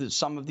because of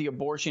some of the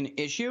abortion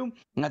issue.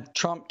 And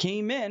Trump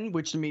came in,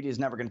 which the media is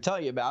never going to tell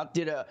you about,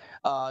 did a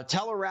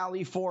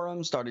tele-rally for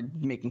him, started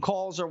making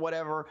calls or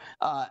whatever,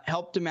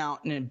 helped him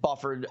out, and it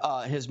buffered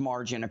his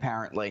margin,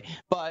 apparently.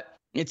 But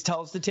it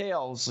tells the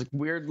tales, like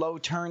weird low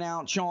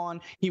turnout, Sean.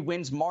 He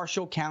wins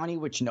Marshall County,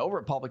 which no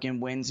Republican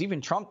wins.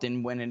 Even Trump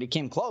didn't win it. It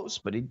came close,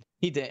 but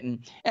he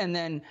didn't. And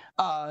then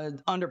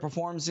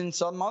underperforms in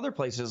some other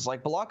places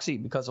like Biloxi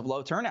because of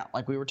low turnout,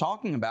 like we were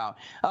talking about.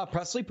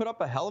 Presley put up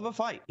a hell of a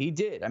fight. He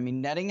did. I mean,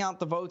 netting out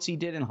the votes he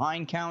did in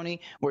Hine County,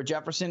 where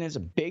Jefferson is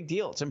a big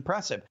deal. It's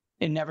impressive.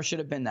 It never should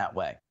have been that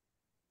way.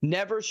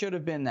 Never should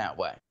have been that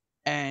way.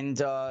 And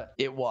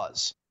it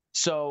was.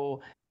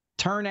 So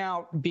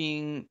turnout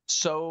being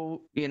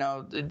so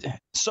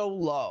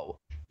low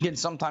can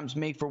sometimes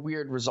make for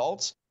weird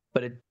results,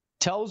 but it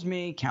tells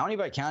me county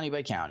by county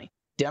by county,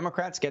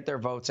 Democrats get their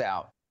votes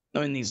out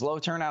in these low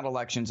turnout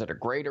elections at a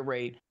greater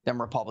rate than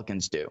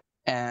Republicans do.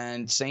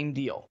 And same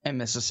deal in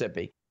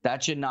Mississippi.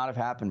 That should not have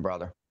happened,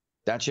 brother.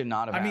 That should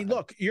not have happened. I mean,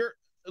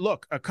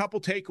 look, a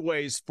couple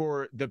takeaways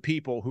for the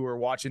people who are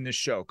watching this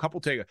show.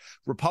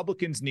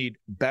 Republicans need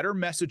better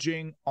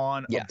messaging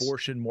on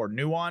abortion, more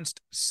nuanced,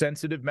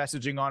 sensitive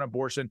messaging on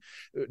abortion.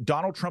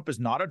 Donald Trump is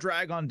not a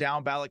drag on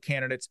down ballot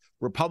candidates.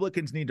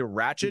 Republicans need to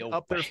ratchet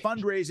up their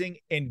fundraising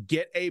and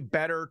get a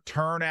better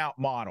turnout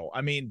model.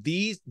 I mean,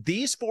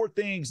 these four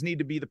things need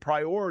to be the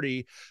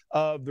priority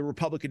of the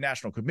Republican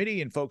National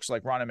Committee, and folks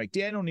like Ronna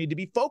McDaniel need to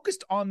be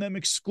focused on them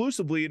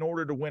exclusively in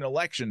order to win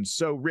elections.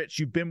 So, Rich,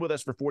 you've been with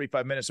us for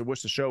 45 minutes. I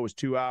wish the show was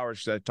 2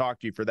 hours because I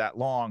talked to you for that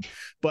long.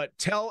 But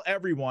tell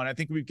everyone, I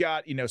think we've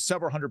got,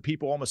 several hundred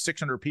people, almost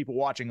 600 people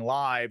watching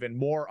live and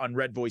more on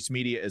Red Voice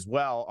Media as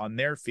well on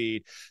their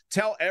feed.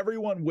 Tell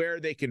everyone where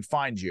they can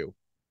find you.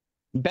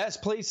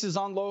 Best places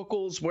on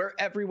Locals. We're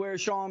everywhere,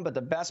 Sean, but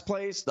the best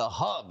place, the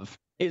hub,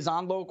 is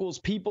on Locals,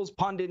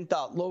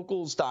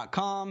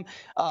 peoplespundit.locals.com.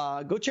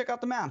 Go check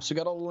out the maps. We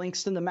got all the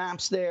links to the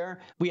maps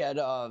there. We had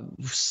a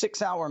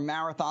 6-hour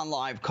marathon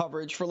live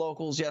coverage for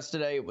Locals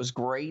yesterday. It was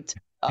great.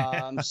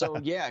 So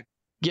yeah,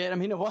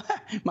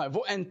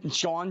 and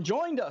Sean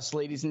joined us,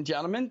 ladies and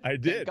gentlemen. I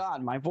did. Thank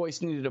God, my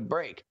voice needed a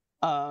break.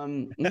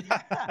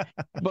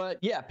 But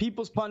yeah,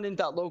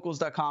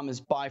 peoplespundit.locals.com is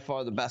by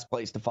far the best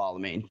place to follow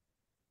me.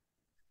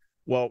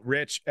 Well,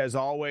 Rich, as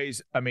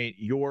always, I mean,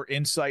 your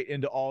insight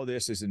into all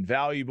this is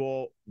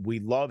invaluable. We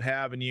love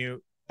having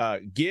you.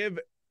 Give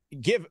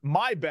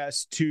my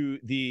best to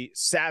the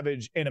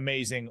savage and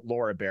amazing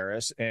Laura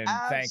Barris, and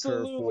thank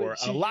her for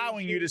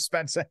allowing you to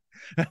spend.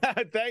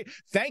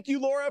 Thank you,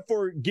 Laura,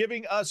 for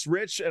giving us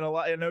Rich, and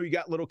I know you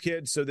got little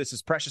kids, so this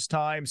is precious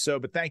time.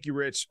 But thank you,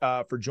 Rich,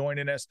 for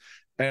joining us,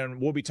 and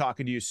we'll be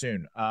talking to you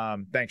soon.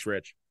 Thanks,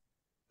 Rich.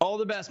 All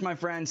the best, my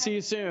friend. See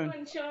you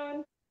soon.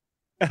 Sean.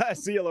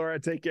 See you, Laura.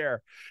 Take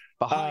care.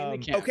 Behind the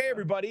camera. Okay,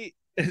 everybody.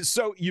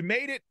 So you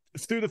made it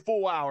through the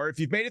full hour. If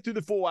you've made it through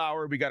the full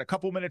hour, we got a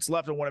couple minutes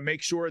left. I want to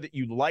make sure that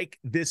you like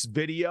this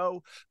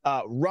video.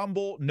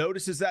 Rumble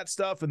notices that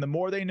stuff, and the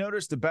more they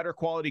notice, the better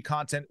quality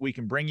content we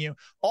can bring you.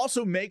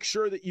 Also, make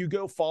sure that you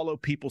go follow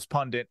People's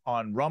Pundit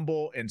on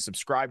Rumble and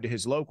subscribe to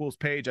his Locals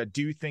page. I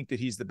do think that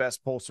he's the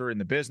best pulser in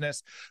the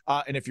business.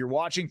 And if you're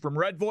watching from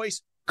Red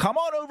Voice, come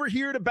on over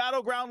here to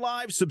Battleground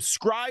Live,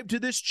 subscribe to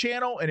this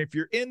channel, and if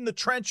you're in the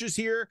trenches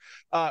here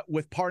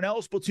with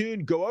Parnell's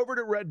platoon, go over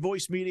to Red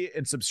Voice Media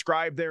and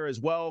subscribe there as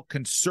well.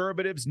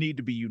 Conservatives need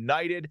to be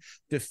united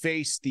to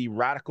face the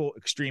radical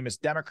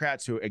extremist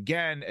Democrats who,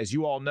 again, as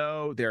you all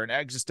know, they're an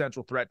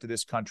existential threat to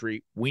this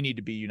country. We need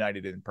to be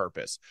united in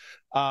purpose.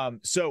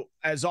 So,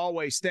 as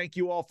always, thank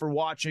you all for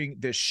watching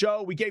this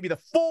show. We gave you the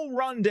full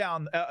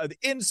rundown, the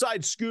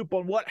inside scoop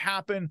on what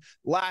happened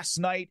last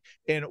night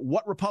and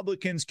what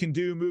Republicans can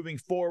do do moving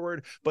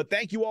forward. But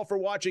thank you all for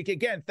watching.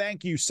 Again,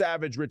 thank you,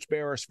 Savage Rich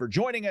Barris, for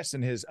joining us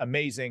and his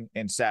amazing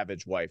and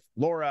savage wife,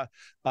 Laura.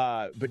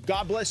 But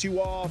God bless you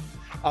all.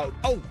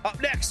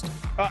 Up next,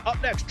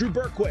 Drew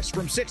Berquist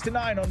from 6 to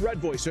 9 on Red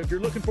Voice. So if you're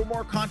looking for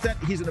more content,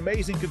 he's an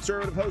amazing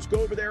conservative host.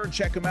 Go over there and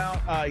check him out.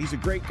 He's a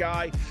great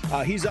guy.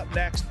 He's up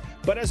next.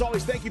 But as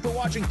always, thank you for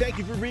watching. Thank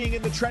you for being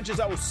in the trenches.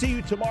 I will see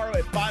you tomorrow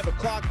at 5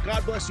 o'clock.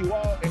 God bless you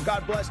all, and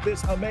God bless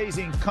this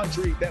amazing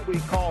country that we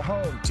call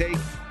home. Take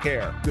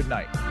care. Good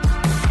night.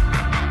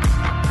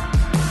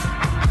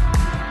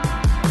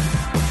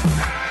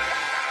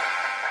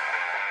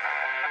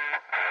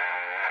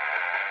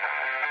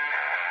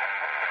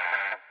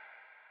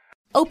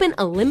 Open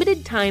a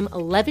limited-time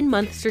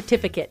 11-month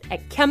certificate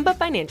at Kemba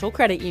Financial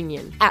Credit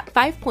Union. At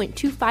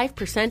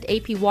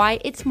 5.25%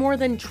 APY, it's more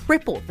than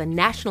triple the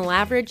national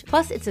average,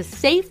 plus it's a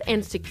safe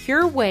and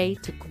secure way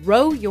to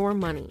grow your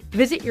money.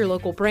 Visit your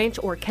local branch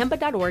or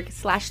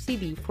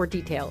kemba.org/cd for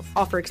details.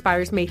 Offer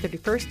expires May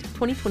 31st,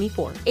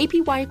 2024.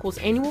 APY equals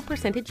annual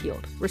percentage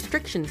yield.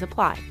 Restrictions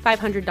apply.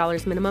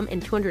 $500 minimum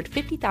and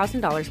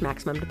 $250,000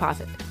 maximum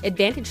deposit.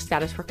 Advantage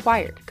status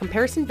required.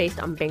 Comparison based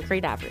on bank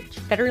rate average.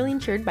 Federally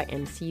insured by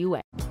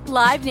NCUA.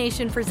 Live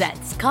Nation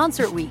presents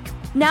Concert Week.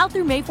 Now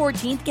through May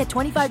 14th, get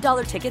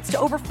 $25 tickets to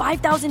over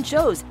 5,000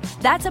 shows.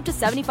 That's up to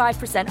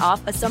 75%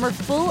 off a summer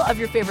full of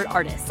your favorite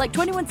artists like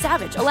 21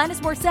 Savage, Alanis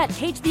Morissette,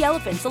 Cage the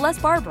Elephant,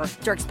 Celeste Barber,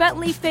 Dierks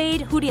Bentley,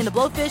 Fade, Hootie and the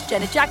Blowfish,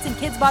 Janet Jackson,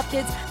 Kids Bop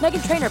Kids,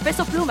 Meghan Trainor,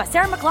 Bissell Pluma,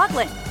 Sarah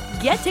McLachlan.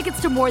 Get tickets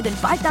to more than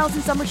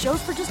 5,000 summer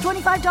shows for just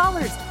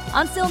 $25.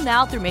 Until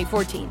now through May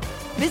 14th.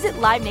 Visit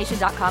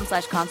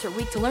LiveNation.com/Concert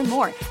Week to learn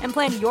more and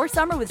plan your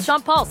summer with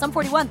Sean Paul, Sum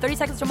 41, 30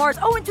 Seconds to Mars,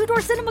 and Two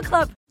Door Cinema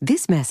Club.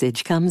 This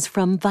message comes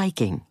from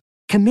Viking,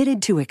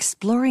 committed to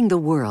exploring the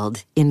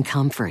world in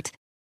comfort.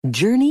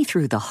 Journey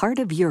through the heart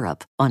of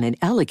Europe on an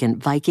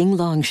elegant Viking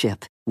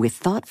longship with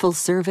thoughtful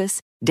service,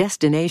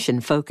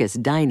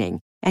 destination-focused dining,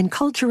 and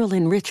cultural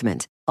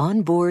enrichment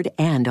on board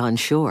and on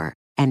shore.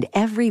 And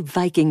every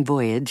Viking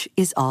voyage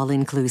is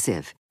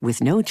all-inclusive,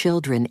 with no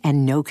children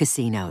and no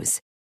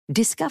casinos.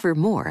 Discover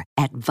more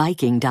at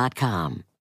Viking.com.